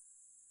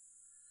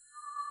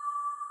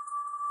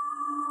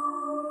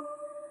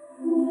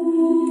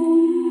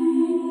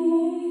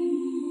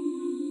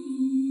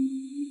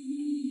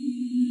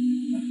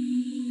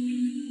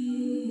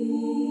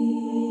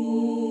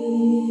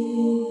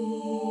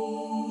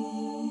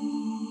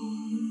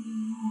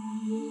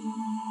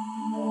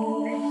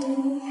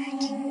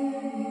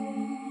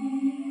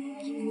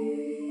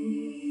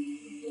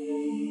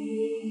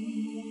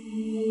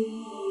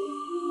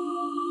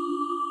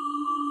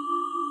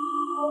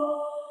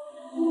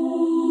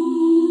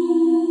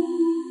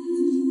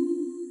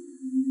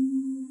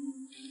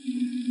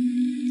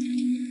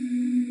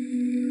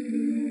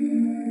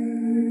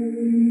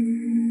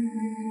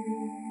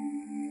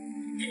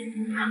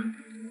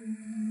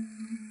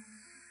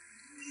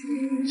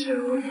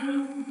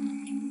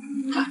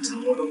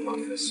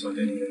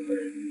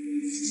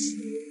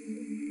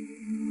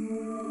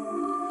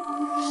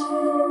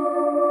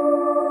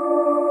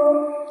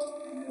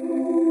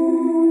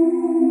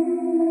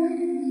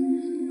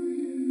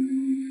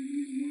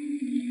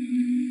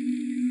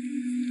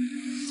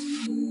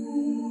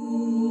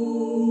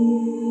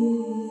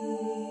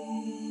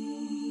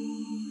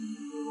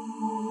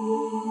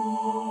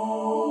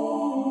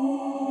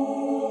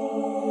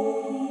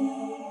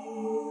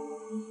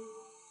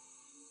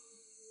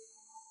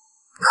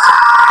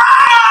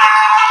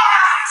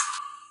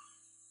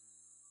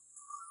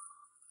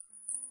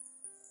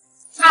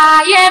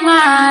 Ayé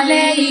máa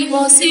lé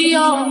ìbò sí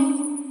o.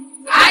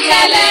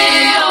 Ayẹlẹ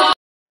o.